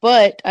riot.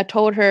 But I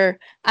told her,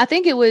 I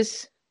think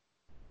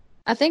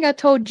I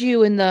told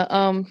you in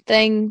the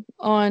thing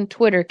on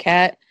Twitter,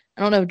 Kat.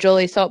 I don't know if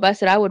Jolie saw it, but I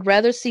said I would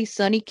rather see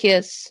Sunny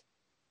Kiss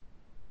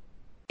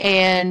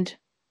and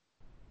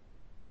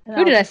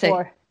who did I say?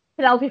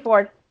 Penelope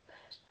Ford.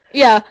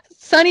 Yeah,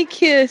 Sunny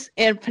Kiss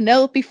and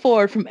Penelope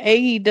Ford from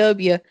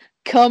AEW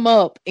come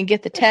up and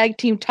get the tag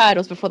team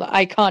titles before the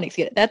Iconics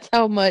get it. That's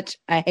how much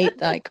I hate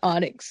the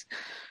Iconics.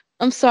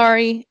 I'm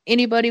sorry,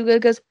 anybody who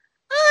goes,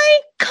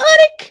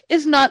 Iconic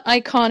is not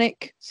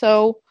iconic.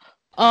 So,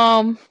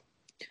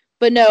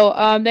 but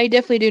no, they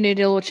definitely do need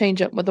a little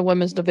change up with the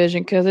women's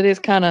division because it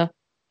is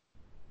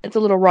it's a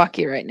little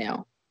rocky right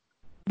now.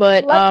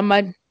 But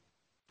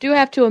do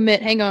have to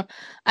admit, hang on.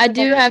 I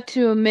do have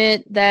to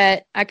admit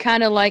that I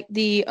kind of like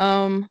the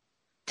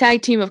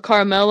tag team of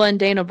Carmella and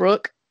Dana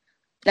Brooke.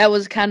 That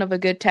was kind of a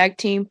good tag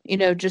team,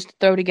 just to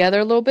throw together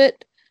a little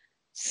bit.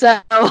 So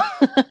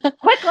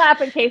Quick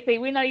laughing, Casey.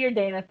 We know you're a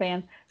Dana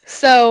fan.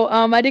 So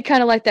I did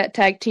kind of like that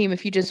tag team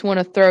if you just want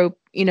to throw,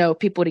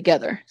 people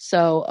together.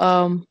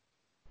 So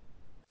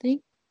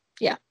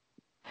yeah.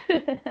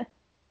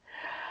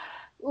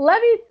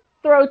 Let me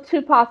throw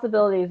two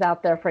possibilities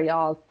out there for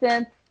y'all.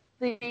 Since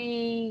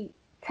the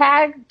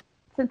tag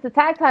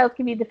titles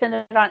can be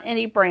defended on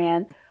any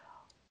brand,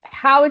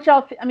 how would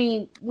y'all? I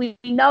mean, we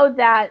know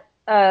that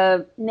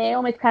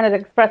Naomi's kind of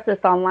expressed this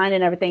online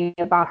and everything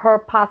about her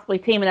possibly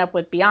teaming up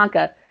with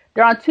Bianca.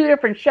 They're on two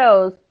different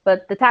shows,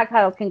 but the tag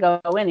titles can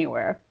go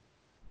anywhere.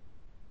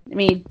 I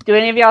mean, do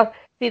any of y'all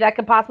see that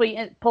could possibly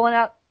pull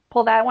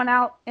that one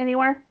out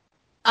anywhere?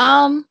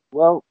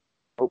 Well,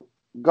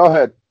 go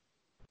ahead.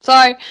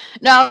 Sorry.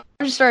 No,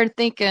 I just started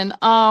thinking.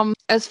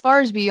 As far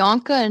as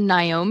Bianca and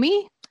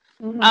Naomi,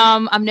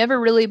 I've never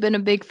really been a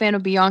big fan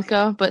of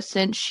Bianca, but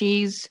since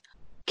she's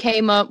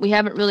came up, we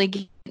haven't really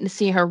gotten to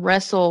see her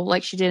wrestle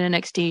like she did in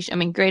NXT. I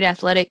mean, great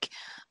athletic,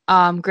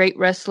 great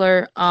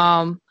wrestler.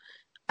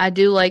 I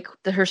do like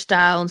her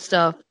style and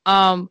stuff.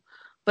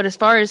 But as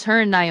far as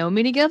her and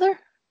Naomi together,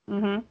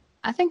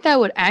 I think that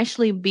would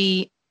actually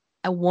be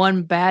a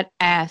one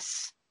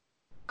badass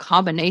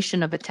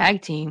combination of a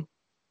tag team.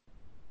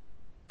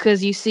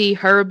 Because you see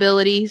her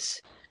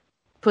abilities,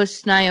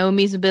 push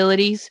Naomi's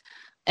abilities,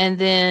 and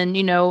then,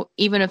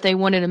 even if they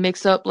wanted to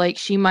mix up, like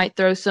she might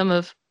throw some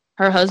of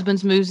her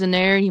husband's moves in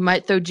there, you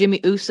might throw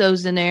Jimmy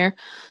Uso's in there.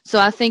 So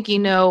I think,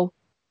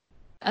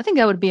 I think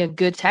that would be a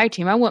good tag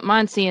team. I wouldn't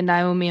mind seeing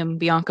Naomi and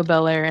Bianca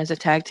Belair as a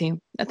tag team.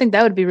 I think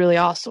that would be really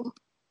awesome.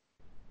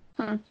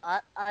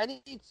 I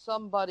need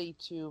somebody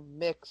to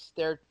mix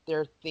their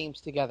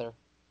themes together.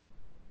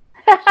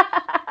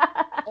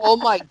 Oh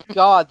my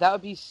god, that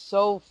would be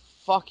so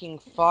fucking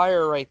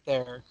fire right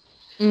there.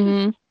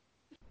 Casey,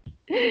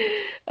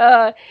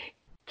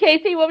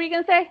 what were you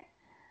going to say?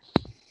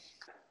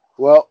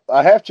 Well,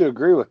 I have to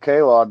agree with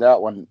Kayla on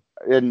that one.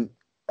 And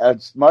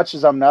as much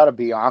as I'm not a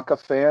Bianca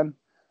fan,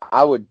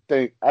 I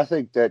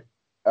think that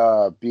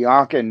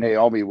Bianca and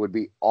Naomi would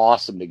be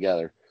awesome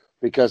together,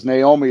 because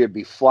Naomi would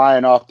be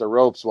flying off the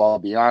ropes while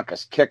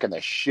Bianca's kicking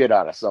the shit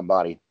out of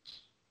somebody.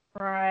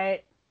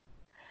 Right.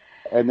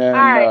 And then,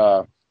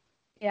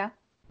 yeah,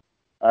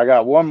 I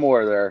got one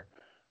more there.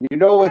 You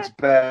know it's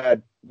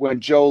bad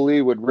when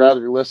Jolie would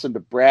rather listen to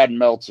Brad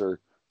Meltzer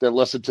than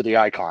listen to the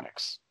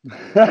Iconics.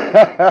 And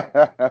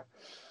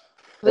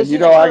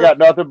I got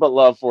nothing but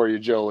love for you,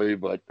 Jolie,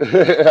 but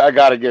I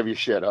got to give you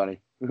shit, honey.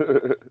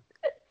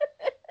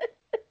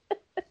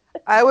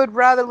 I would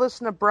rather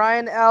listen to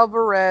Brian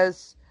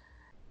Alvarez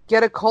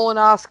get a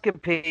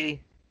colonoscopy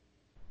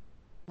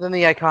than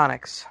the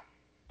Iconics.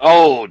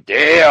 Oh,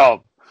 damn.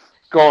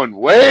 Going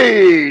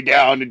way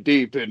down and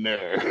deep in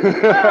there.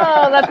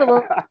 Oh, that's a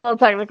little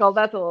technical.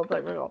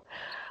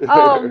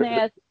 Oh,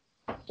 man.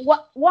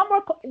 One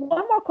more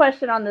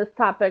question on this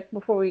topic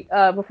before we get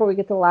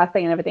to the last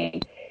thing and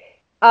everything.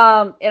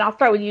 And I'll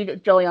start with you,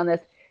 Jolie, on this.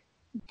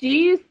 Do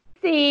you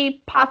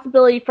see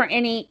possibility for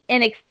any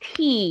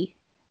NXT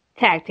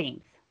tag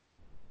teams?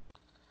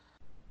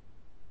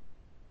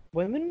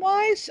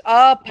 Women-wise?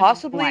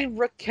 Possibly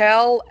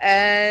Raquel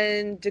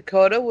and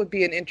Dakota would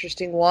be an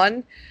interesting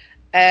one.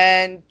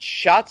 And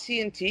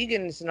Shotzi and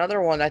Tegan is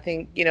another one. I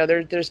think,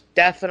 there's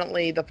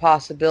definitely the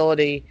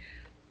possibility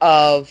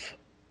of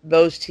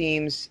those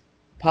teams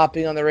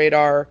popping on the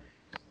radar.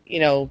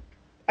 I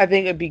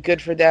think it would be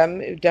good for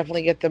them. It would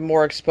definitely get them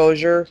more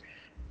exposure.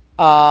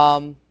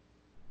 And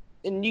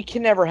you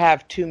can never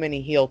have too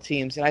many heel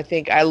teams. And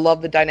I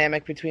love the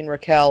dynamic between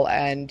Raquel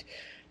and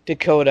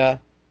Dakota.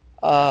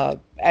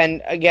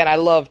 And again, I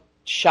love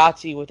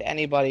Shotzi with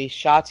anybody.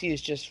 Shotzi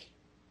is just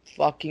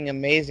fucking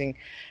amazing.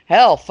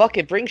 Hell, fuck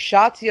it. Bring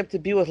Shotzi up to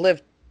be with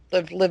Liv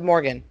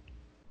Morgan.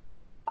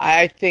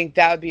 I think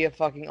that would be a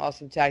fucking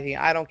awesome tag team.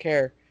 I don't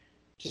care.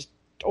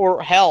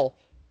 Or hell,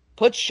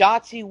 put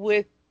Shotzi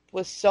with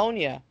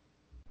Sonya.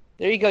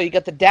 There you go. You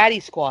got the Daddy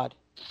Squad.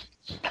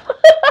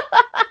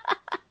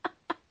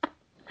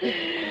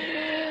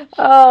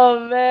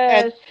 Oh,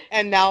 man.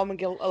 And now I'm going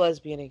to get a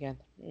lesbian again.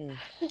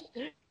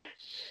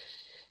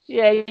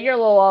 Yeah, you're a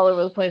little all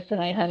over the place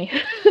tonight, honey.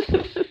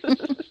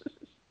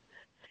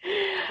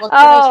 What can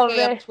I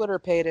say? I'm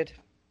Twitter-pated.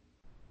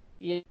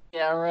 Yeah,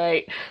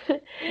 right.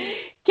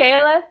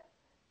 Kayla?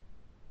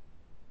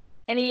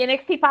 Any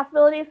NXT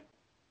possibilities?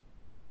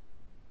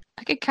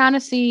 I could kind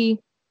of see,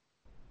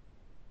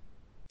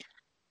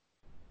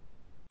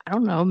 I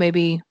don't know,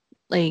 maybe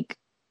like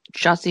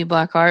Shotzi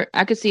Blackheart.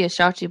 I could see a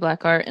Shotzi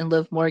Blackheart and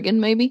Liv Morgan,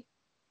 maybe.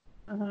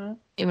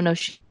 Even though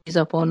she's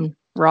up on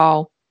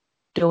Raw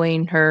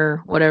doing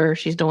her whatever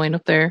she's doing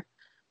up there,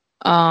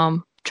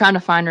 trying to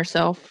find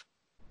herself.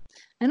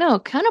 I know,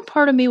 kind of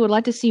part of me would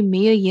like to see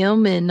Mia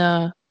Yim and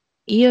Io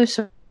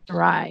Shirai.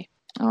 I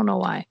don't know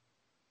why.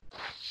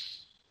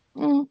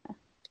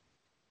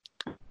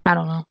 I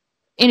don't know.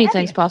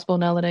 Anything's possible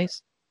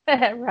nowadays.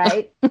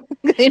 Right.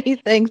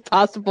 Anything's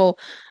possible.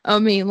 I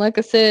mean, like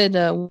I said,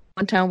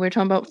 one time we were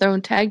talking about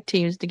throwing tag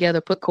teams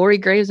together. Put Corey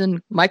Graves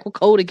and Michael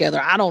Cole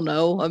together. I don't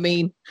know. I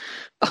mean,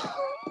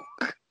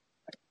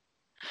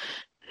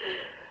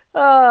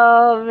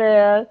 Oh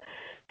man.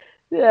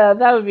 Yeah,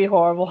 that would be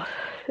horrible.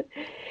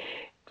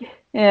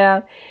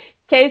 Yeah.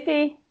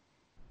 Casey?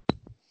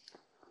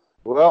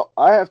 Well,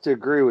 I have to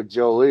agree with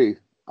Jolie.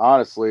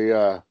 Honestly,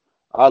 I'd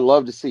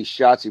love to see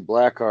Shotzi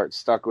Blackheart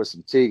stuck with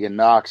some Tegan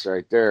Knox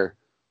right there,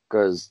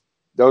 because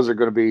those are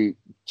going to be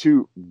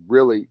two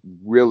really,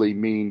 really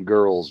mean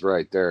girls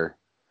right there.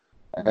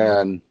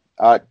 And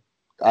I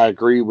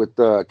agree with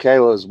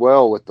Kayla as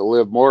well with the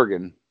Liv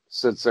Morgan,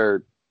 since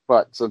they're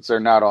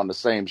not on the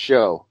same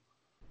show.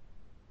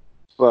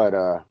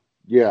 But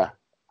yeah,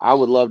 I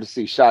would love to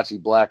see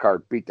Shotzi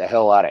Blackheart beat the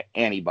hell out of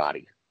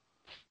anybody.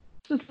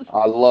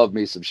 I love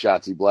me some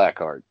Shotzi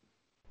Blackheart.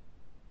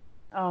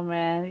 Oh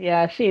man,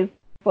 yeah, she's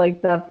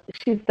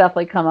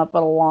definitely come up a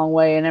long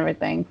way and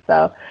everything.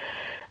 So,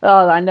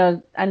 I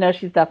know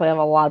she's definitely have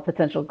a lot of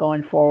potential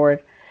going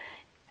forward.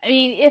 I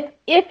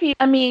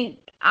mean,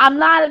 I'm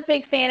not a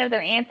big fan of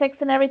their antics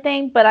and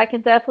everything, but I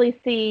can definitely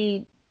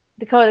see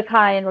Dakota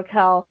Kai and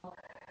Raquel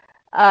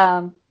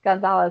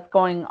Gonzalez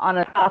going on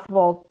a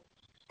possible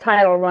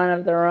title run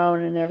of their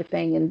own and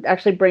everything, and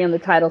actually bringing the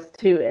titles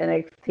to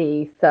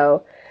NXT.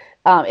 So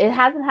it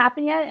hasn't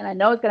happened yet, and I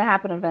know it's going to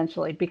happen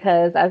eventually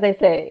because, as I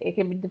say, it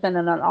can be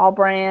dependent on all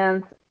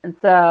brands, and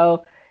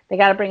so they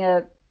got to bring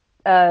an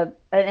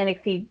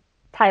NXT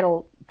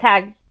title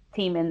tag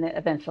team in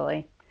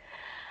eventually.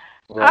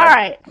 Well, all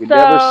right, you so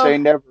never say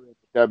never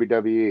in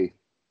WWE.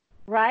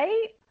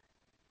 Right?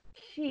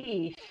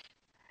 Sheesh.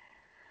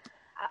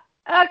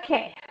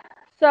 Okay,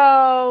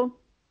 so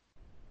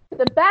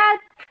the bad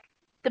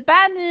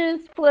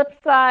news flip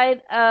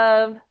side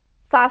of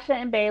Sasha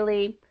and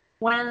Bayley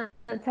winning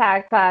the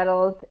tag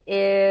titles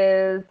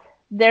is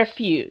their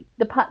feud,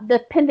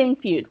 the pending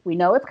feud. We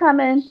know it's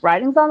coming.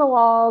 Writing's on the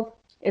walls.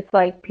 It's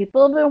like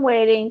people have been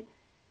waiting.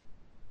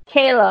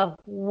 Kayla,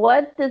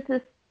 what is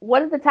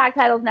the tag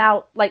titles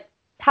now like?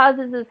 How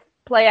does this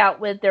play out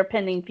with their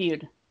pending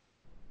feud?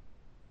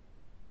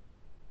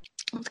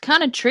 it's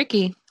kind of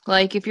tricky.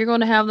 Like, if you're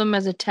going to have them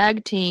as a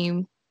tag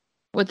team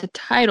with the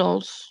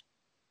titles,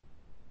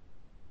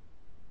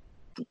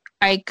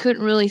 I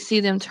couldn't really see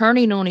them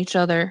turning on each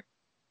other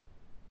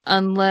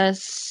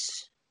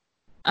unless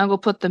I'm going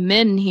to put the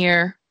men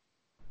here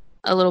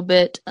a little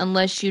bit,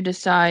 unless you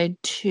decide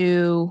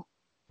to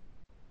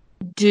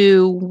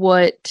do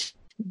what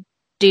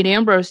Dean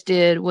Ambrose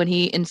did when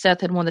he and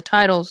Seth had won the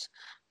titles,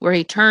 where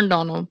he turned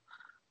on them.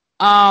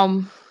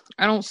 I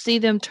don't see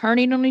them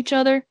turning on each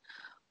other,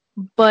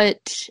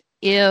 but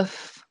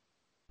if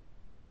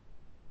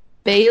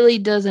Bayley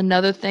does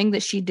another thing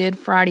that she did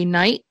Friday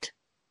night,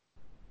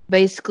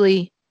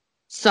 basically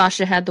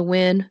Sasha had the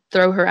win,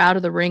 throw her out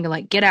of the ring and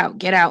like, get out,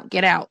 get out,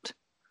 get out.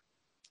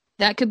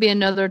 That could be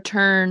another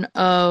turn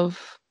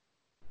of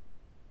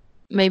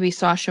maybe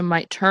Sasha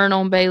might turn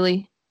on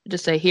Bayley,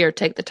 just say, here,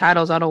 take the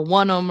titles, I don't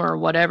want them, or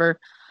whatever.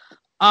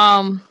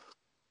 I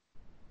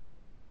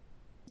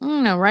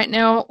don't know, right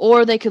now,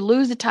 or they could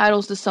lose the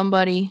titles to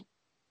somebody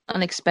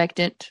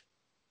unexpected,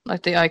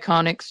 like the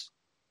Iconics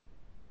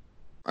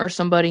or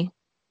somebody.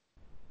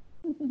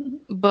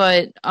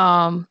 But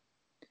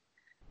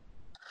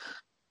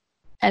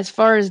as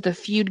far as the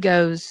feud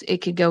goes, it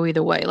could go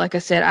either way. Like I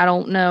said, I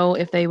don't know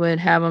if they would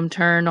have them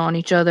turn on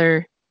each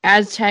other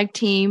as tag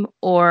team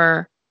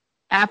or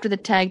after the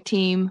tag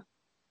team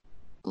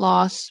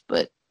loss.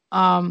 But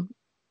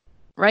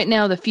right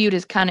now the feud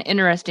is kind of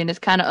interesting. It's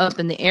kind of up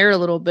in the air a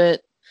little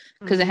bit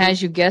because it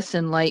has you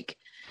guessing, like,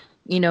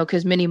 you know,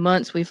 because many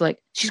months we've like,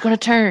 she's going to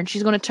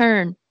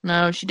turn.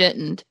 No, she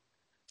didn't.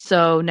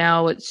 So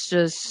now it's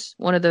just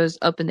one of those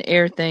up in the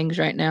air things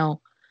right now.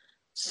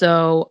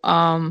 So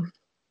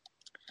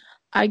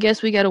I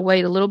guess we got to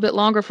wait a little bit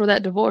longer for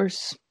that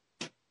divorce.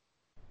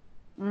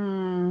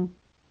 It's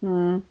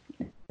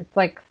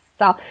like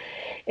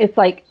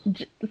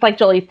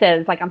Jolie said.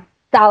 It's like I'm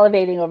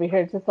salivating over here.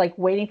 It's just like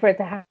waiting for it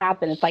to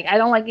happen. It's like I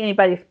don't like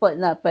anybody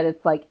splitting up, but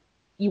it's like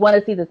you want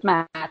to see this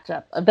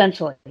matchup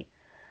eventually.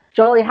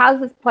 Jolie, how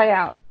does this play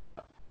out?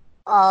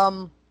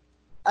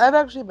 I've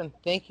actually been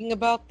thinking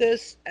about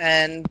this,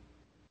 and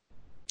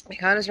I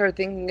kind of started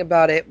thinking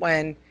about it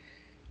when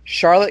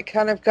Charlotte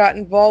kind of got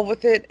involved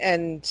with it,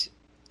 and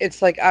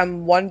it's like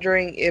I'm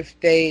wondering if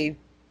they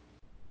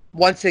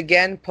once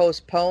again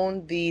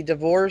postponed the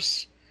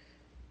divorce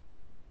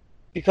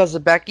because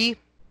of Becky.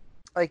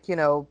 Like, you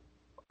know,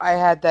 I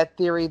had that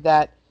theory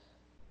that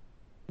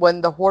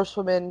when the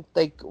Horsewomen,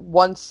 like,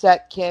 one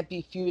set can't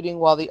be feuding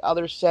while the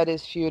other set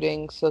is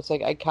feuding, so it's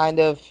like I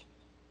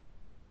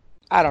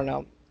don't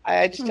know.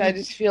 I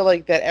just feel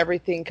like that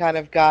everything kind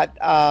of got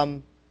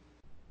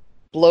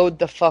blowed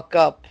the fuck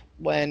up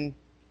when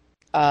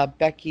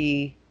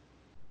Becky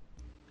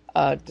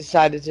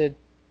decided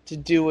to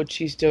do what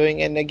she's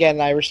doing. And again,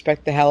 I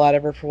respect the hell out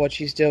of her for what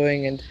she's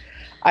doing, and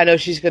I know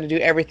she's going to do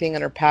everything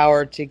in her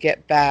power to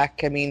get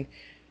back. I mean,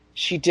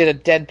 she did a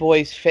Dead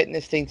Boys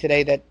Fitness thing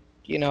today that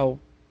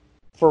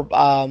for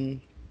I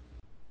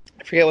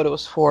forget what it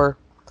was for.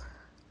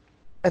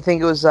 I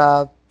think it was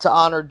to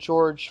honor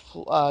George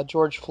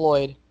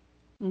Floyd.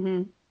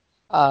 Mm-hmm.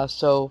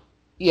 So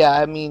yeah,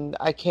 I mean,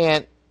 I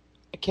can't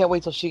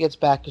wait till she gets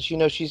back because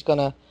she's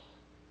gonna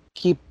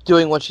keep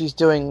doing what she's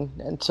doing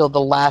until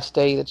the last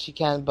day that she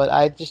can. But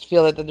I just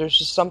feel that there's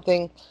just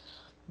something.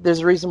 There's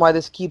a reason why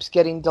this keeps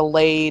getting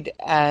delayed,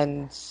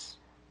 and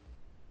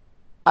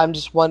I'm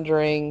just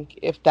wondering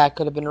if that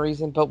could have been a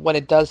reason. But when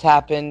it does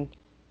happen,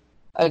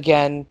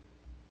 again,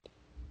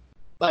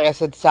 like I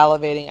said,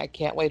 salivating. I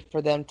can't wait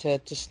for them to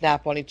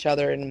snap on each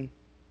other. And,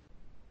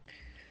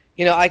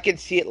 I could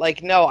see it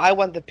like, no, I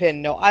want the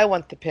pin. No, I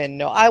want the pin.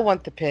 No, I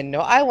want the pin.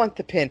 No, I want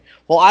the pin.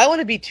 Well, I want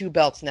to be 2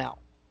 belts now.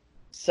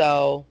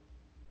 So,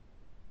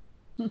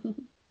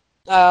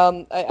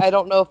 I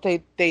don't know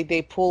if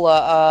they pull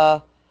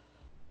a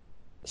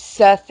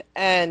Seth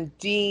and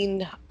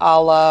Dean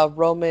a la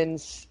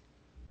Roman's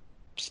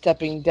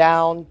stepping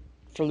down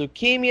for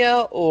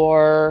leukemia,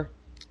 or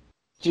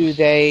do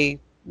they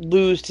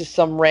lose to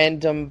some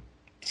random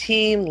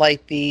team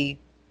like the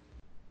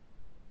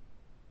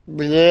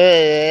Iconics?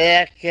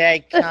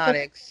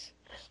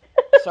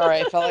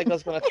 Sorry, I felt like I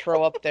was going to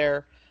throw up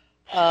there.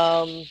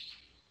 I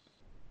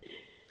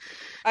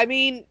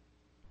mean,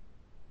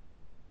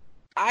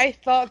 I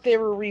thought they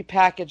were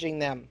repackaging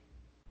them.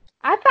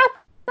 I thought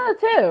so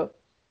too.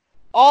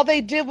 All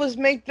they did was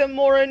make them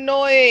more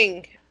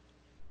annoying.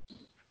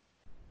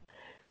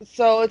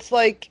 So it's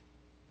like,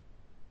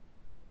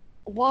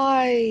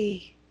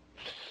 why?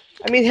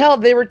 I mean, hell,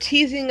 they were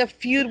teasing a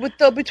feud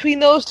between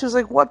those two. It's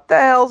like, what the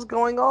hell's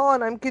going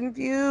on? I'm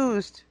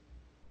confused.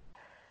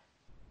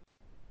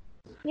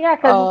 Yeah,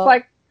 because it's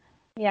like,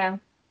 yeah.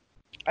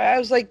 I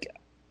was like,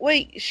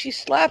 wait, she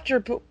slapped her,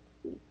 but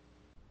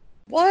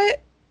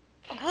what?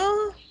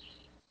 Huh?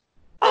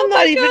 I'm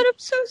not even. God, I'm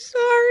so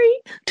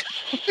sorry.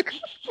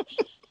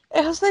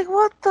 I was like,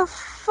 what the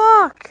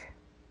fuck?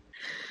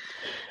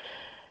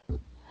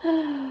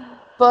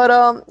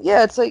 But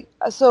yeah, it's like,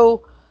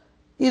 so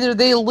either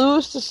they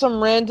lose to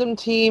some random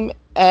team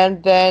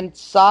and then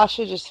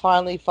Sasha just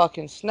finally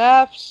fucking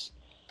snaps,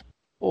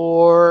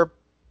 or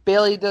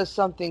Bayley does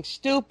something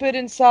stupid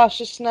and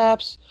Sasha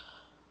snaps,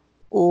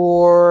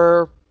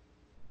 or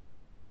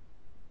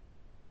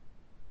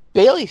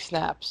Bayley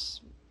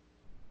snaps.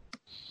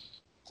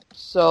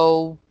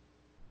 So,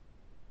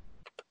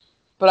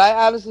 but I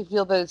obviously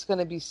feel that it's going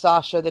to be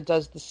Sasha that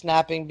does the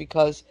snapping,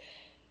 because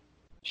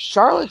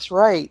Charlotte's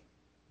right.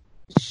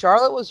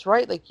 Charlotte was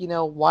right. Like,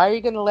 why are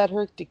you going to let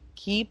her to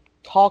keep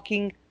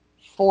talking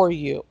for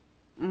you?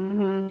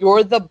 Mm-hmm.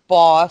 You're the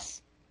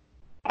boss.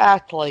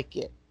 Act like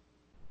it.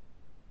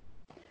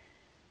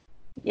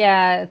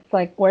 Yeah, it's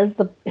like, where's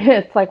the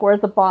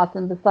boss?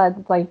 And besides,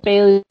 it's like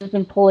Bayley's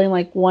been pulling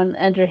like one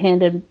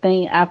underhanded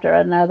thing after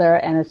another,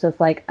 and it's just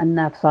like,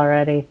 enough's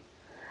already.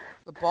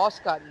 The boss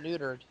got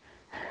neutered.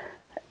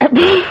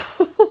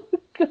 Oh,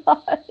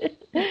 God.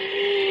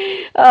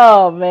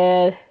 Oh,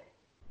 man.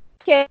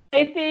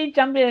 Casey,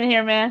 jump in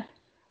here, man.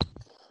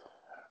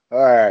 All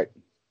right.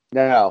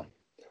 Now,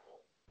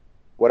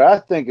 what I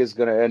think is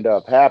going to end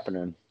up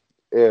happening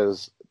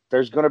is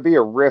there's going to be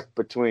a rift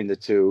between the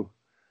two,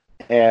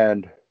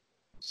 and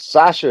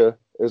Sasha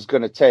is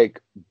going to take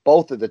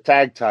both of the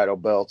tag title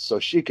belts so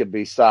she could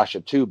be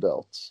Sasha 2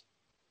 belts.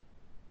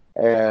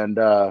 And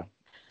I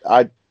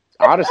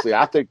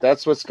think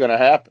that's what's going to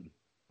happen,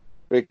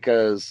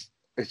 because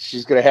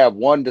she's going to have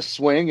one to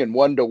swing and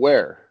one to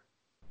wear.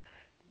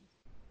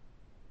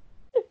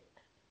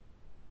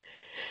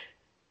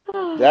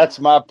 That's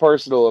my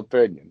personal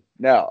opinion.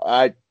 Now,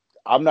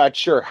 I'm not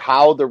sure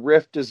how the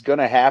rift is going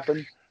to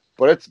happen,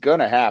 but it's going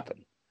to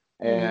happen.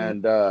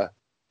 And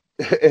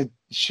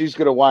she's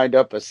going to wind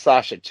up as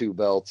Sasha 2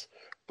 belts,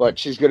 but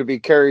she's going to be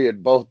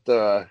carrying both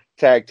the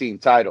tag team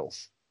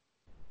titles.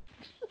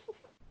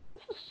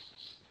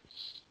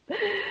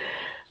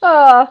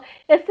 I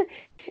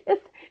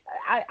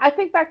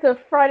think back to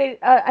Friday.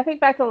 I think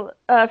back to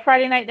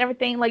Friday night and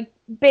everything. Like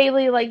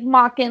Bayley, like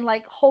mocking,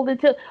 like holding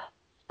the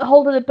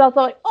belts.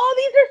 I'm like, oh,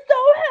 these are so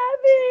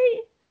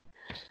heavy.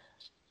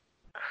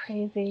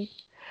 Crazy.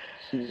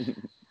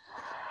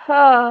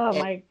 Oh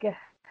my God.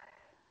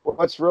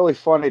 What's really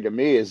funny to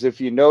me is if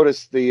you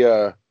notice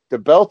the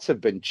belts have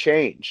been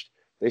changed.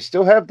 They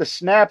still have the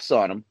snaps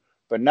on them,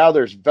 but now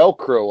there's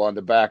Velcro on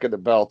the back of the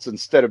belts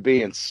instead of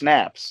being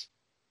snaps.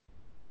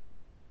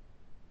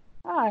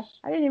 Oh,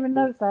 I didn't even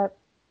notice that.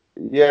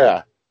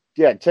 Yeah.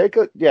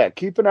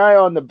 Keep an eye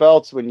on the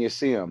belts when you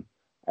see them,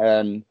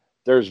 and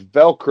there's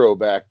Velcro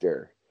back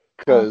there.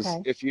 Because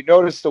if you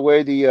notice the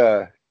way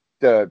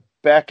the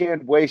back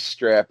end waist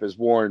strap is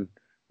worn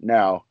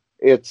now,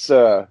 it's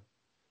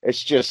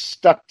just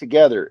stuck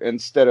together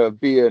instead of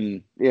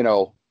being,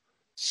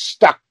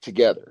 stuck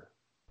together.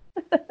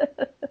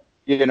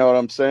 You know what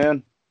I'm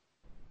saying?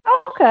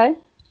 Okay.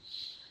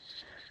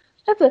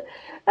 That's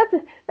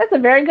a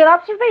very good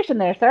observation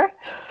there, sir.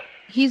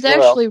 He's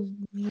actually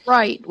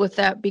right with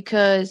that,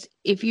 because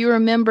if you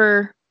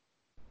remember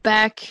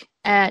back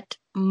at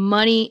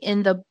Money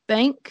in the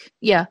Bank,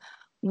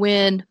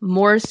 when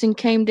Morrison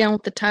came down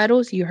with the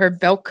titles, you heard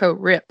Velcro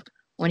rip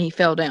when he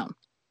fell down.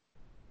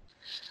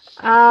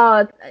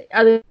 Oh,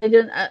 are they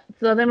doing?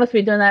 So they must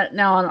be doing that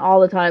now on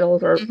all the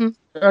titles, or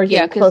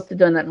getting close to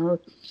doing that.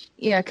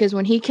 Yeah, because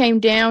when he came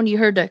down, you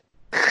heard the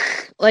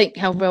like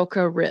how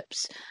Velcro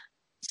rips.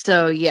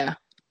 So yeah.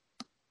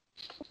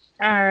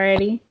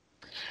 Alrighty.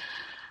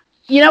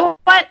 You know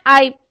what?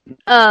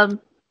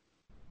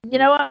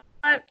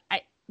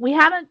 We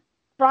haven't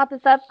brought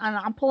this up, and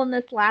I'm pulling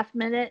this last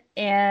minute,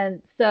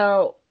 and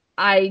so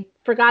I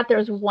forgot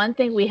there's one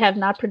thing we have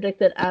not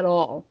predicted at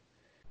all.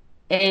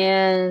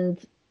 And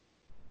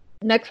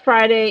next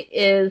Friday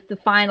is the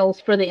finals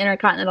for the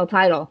Intercontinental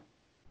title.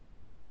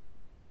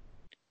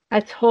 I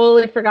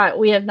totally forgot.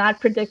 We have not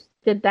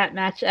predicted that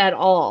match at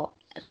all.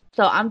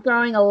 So I'm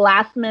throwing a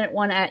last minute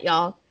one at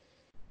y'all.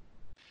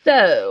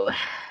 So,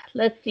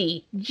 let's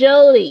see.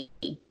 Jolie,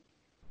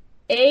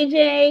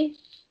 AJ,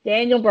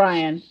 Daniel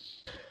Bryan.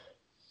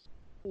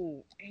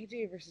 Ooh,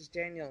 AJ versus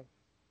Daniel.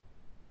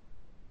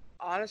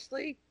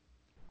 Honestly,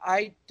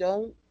 I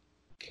don't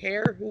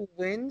care who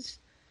wins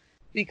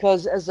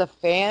because as a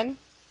fan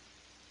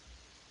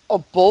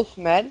of both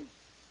men,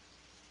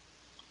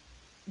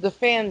 the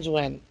fans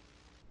win.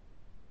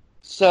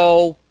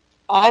 So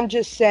I'm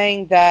just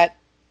saying that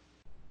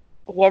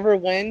whoever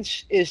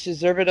wins is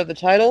deserving of the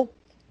title.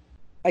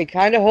 I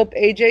kind of hope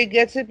AJ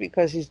gets it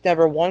because he's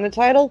never won the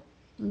title.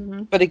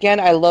 Mm-hmm. But again,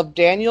 I love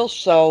Daniel,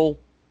 so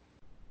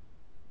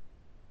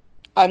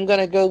I'm going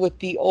to go with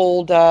the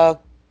old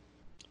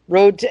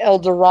Road to El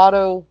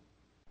Dorado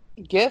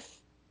gif.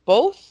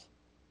 Both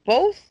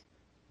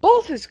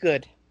is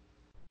good.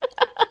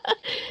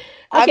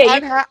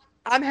 Okay,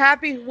 I'm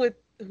happy with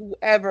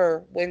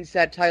whoever wins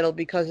that title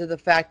because of the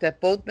fact that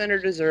both men are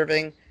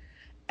deserving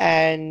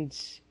and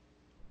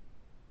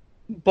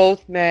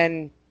both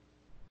men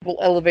will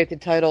elevate the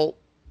title.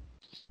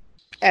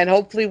 And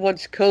hopefully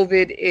once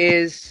COVID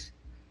is,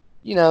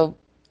 a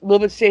little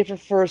bit safer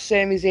for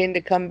Sami Zayn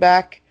to come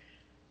back,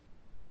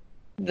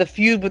 the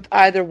feud with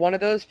either one of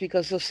those,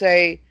 because he'll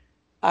say,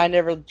 I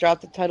never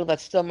dropped the title,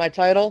 that's still my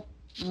title.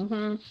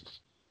 Mm-hmm.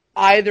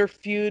 Either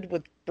feud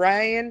with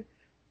Bryan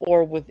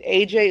or with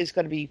AJ is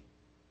going to be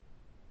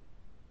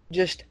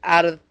just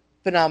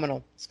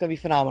phenomenal. It's going to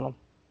be phenomenal.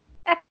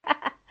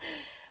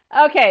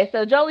 Okay,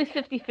 so Jolie's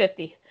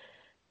 50-50.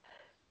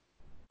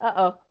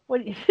 Uh-oh.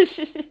 What?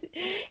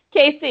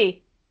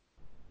 KC.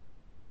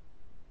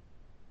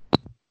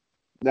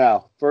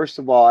 Now, first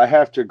of all, I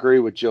have to agree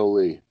with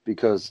Jolie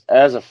because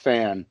as a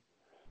fan,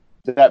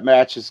 that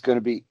match is going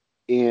to be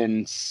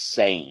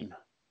insane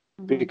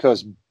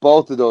because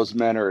both of those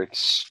men are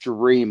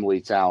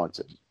extremely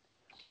talented.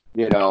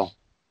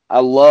 I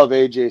love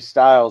AJ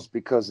Styles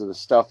because of the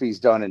stuff he's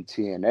done in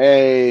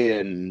TNA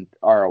and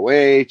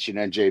ROH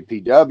and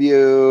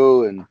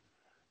NJPW and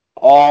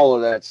all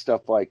of that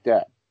stuff like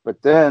that.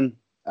 But then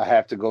I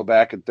have to go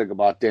back and think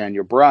about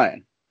Daniel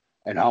Bryan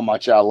and how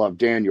much I love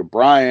Daniel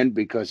Bryan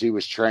because he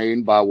was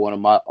trained by one of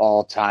my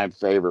all-time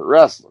favorite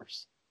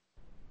wrestlers,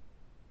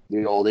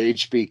 the old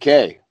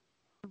HBK.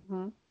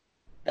 Mm-hmm.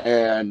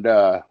 And,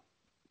 the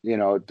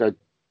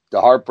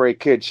Heartbreak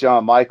Kid,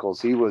 Shawn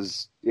Michaels, he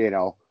was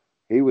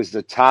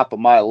the top of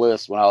my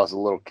list when I was a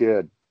little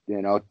kid,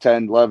 10,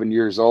 11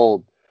 years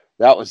old.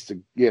 That was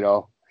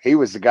he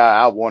was the guy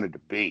I wanted to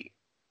be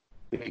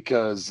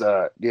because,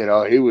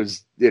 he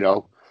was,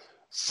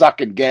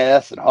 sucking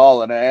gas and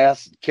hauling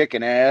ass and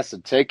kicking ass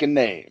and taking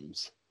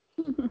names.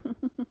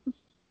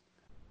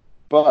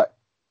 But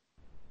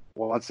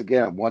once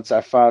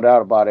I found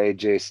out about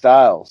AJ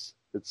Styles,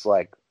 it's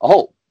like,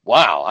 oh,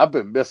 wow, I've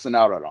been missing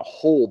out on a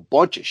whole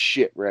bunch of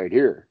shit right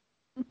here.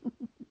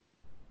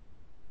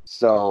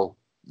 So,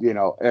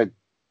 and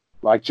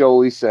like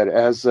Jolie said,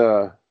 as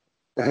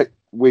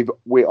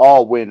we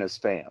all win as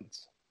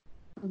fans.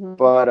 Mm-hmm.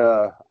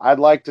 But I'd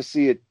like to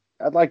see it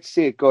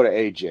go to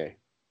AJ.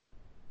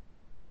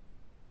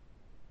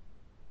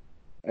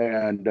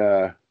 And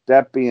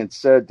that being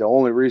said, the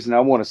only reason I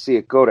want to see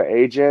it go to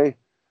AJ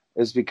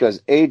is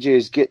because AJ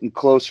is getting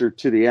closer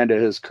to the end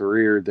of his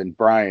career than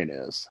Bryan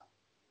is.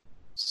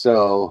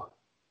 So,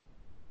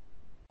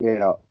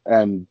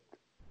 and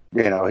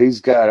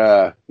he's got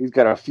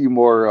a few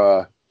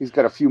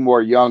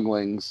more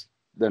younglings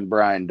than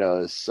Bryan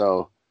does.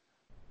 So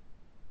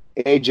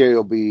AJ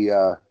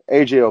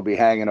will be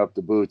hanging up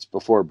the boots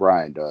before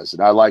Bryan does,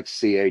 and I'd like to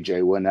see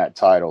AJ win that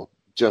title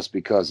just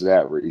because of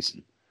that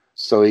reason.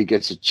 So he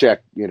gets to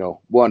check,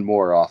 one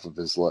more off of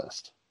his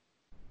list.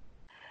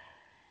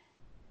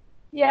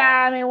 Yeah,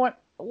 I mean,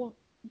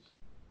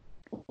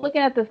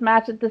 looking at this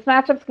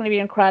matchup's going to be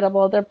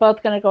incredible. They're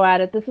both going to go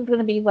at it. This is going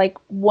to be like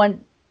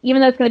one,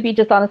 even though it's going to be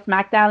just on a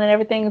SmackDown and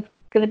everything, it's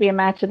going to be a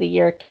match of the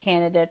year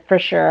candidate for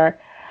sure.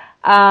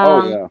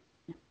 Oh yeah.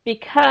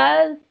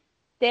 Because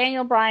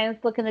Daniel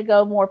Bryan's looking to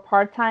go more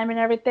part-time and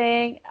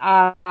everything.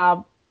 I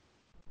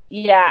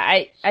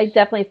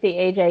definitely see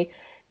AJ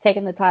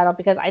taking the title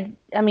because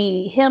I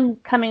mean him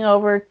coming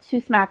over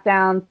to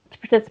SmackDown to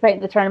participate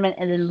in the tournament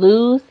and then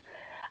lose,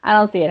 I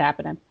don't see it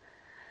happening.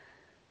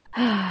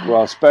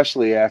 Well,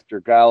 especially after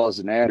Gallows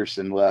and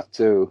Anderson left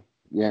too.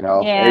 AJ's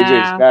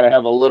Yeah. got to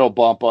have a little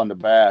bump on the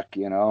back.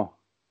 You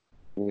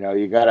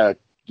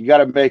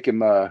gotta make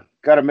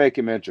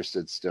him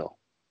interested still.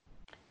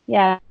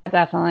 Yeah,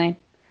 definitely.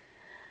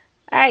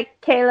 All right,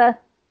 Kayla,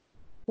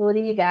 who do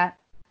you got?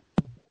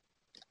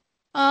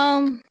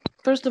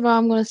 First of all,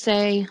 I'm going to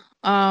say,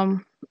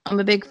 I'm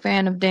a big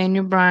fan of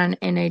Daniel Bryan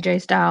and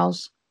AJ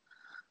Styles.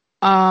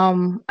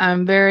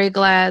 I'm very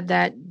glad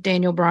that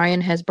Daniel Bryan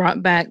has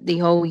brought back the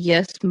whole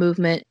yes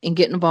movement and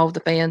getting involved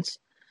with the fans,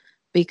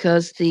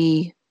 because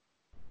the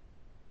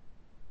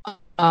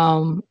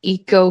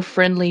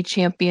eco-friendly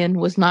champion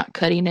was not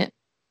cutting it.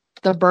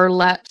 The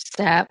burlap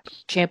sap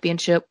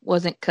championship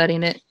wasn't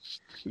cutting it.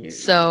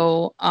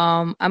 So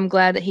I'm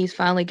glad that he's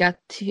finally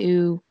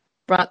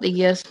brought the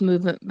yes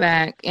movement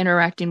back,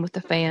 interacting with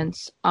the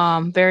fans.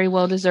 Very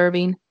well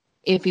deserving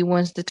if he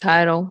wins the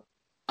title.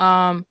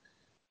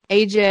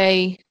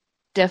 AJ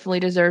definitely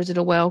deserves it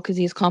as well, because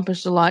he's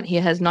accomplished a lot. He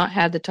has not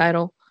had the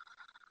title.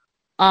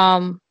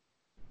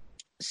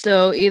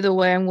 So either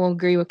way, I'm going to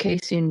agree with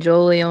Casey and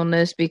Jolie on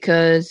this,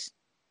 because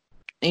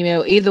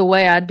either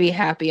way, I'd be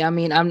happy. I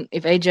mean,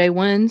 if AJ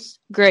wins,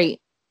 great.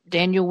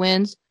 Daniel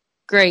wins,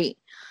 great.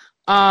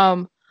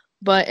 But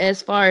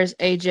as far as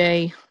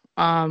AJ,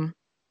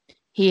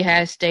 he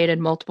has stated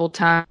multiple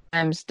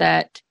times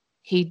that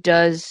he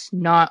does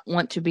not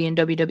want to be in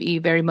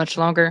WWE very much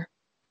longer,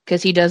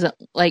 because he doesn't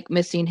like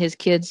missing his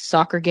kids'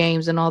 soccer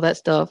games and all that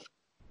stuff.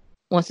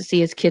 Wants to see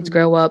his kids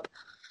grow up.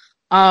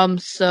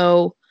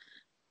 So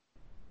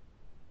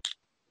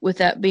with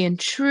that being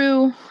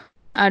true,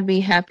 I'd be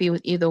happy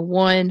with either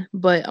one,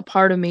 but a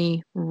part of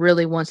me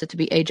really wants it to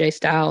be AJ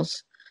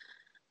Styles.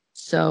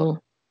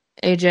 So,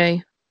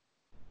 AJ,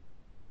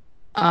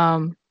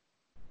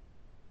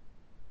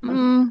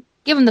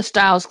 give him the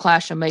Styles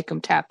Clash and make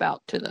him tap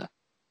out to the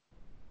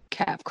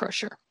calf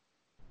crusher.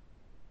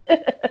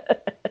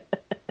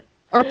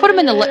 Or put him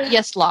in the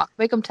yes lock.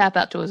 Make him tap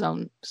out to his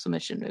own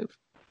submission move.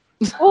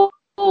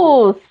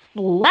 Oh,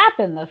 slap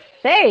in the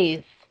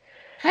face.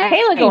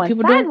 Kayla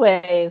going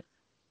sideways.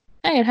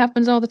 Hey, it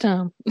happens all the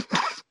time.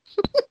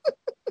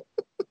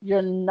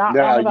 You're not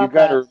wrong about you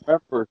got to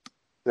remember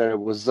that it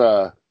was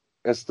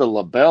it's the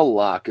LeBell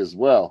lock as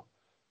well.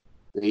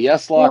 The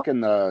yes lock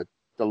and the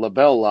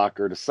LeBell lock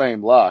are the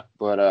same lock,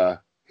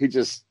 but he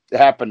just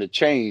happened to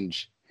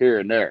change here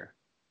and there.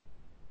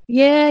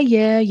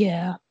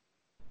 Yeah.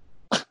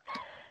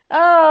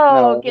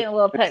 Oh, getting a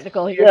little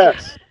technical here.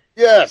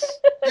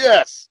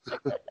 Yes.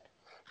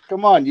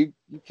 Come on, you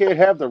can't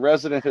have the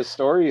resident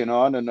historian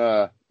on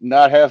and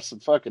not have some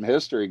fucking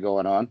history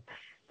going on.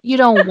 You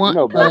don't want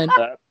one.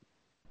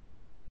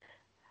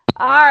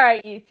 All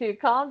right, you two,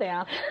 calm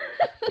down.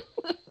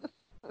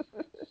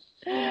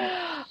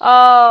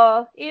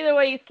 Oh, either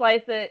way you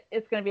slice it,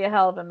 it's going to be a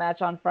hell of a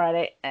match on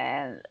Friday,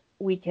 and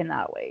we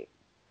cannot wait.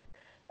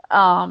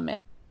 Oh, man.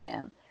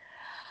 All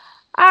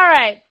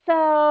right,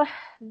 so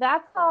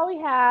that's all we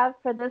have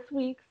for this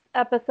week's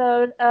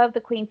episode of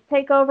the Queen's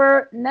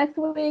Takeover. Next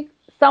week,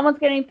 someone's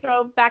getting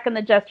thrown back in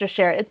the Jester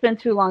chair. It's been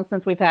too long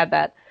since we've had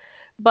that.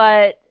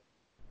 But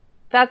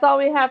that's all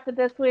we have for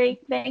this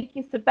week. Thank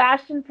you,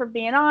 Sebastian, for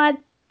being on.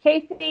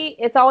 Casey,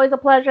 it's always a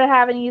pleasure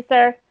having you,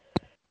 sir.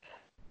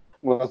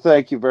 Well,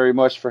 thank you very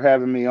much for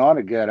having me on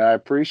again. I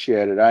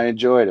appreciate it. I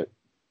enjoyed it.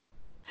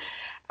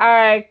 All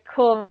right,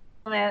 cool,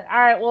 man. All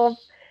right, well,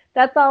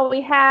 that's all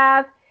we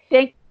have.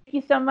 Thank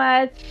you so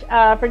much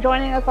for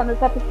joining us on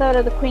this episode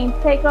of the Queen's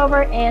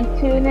Takeover, and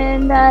tune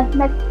in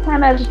next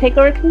time as the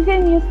Takeover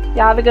continues.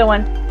 Y'all have a good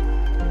one.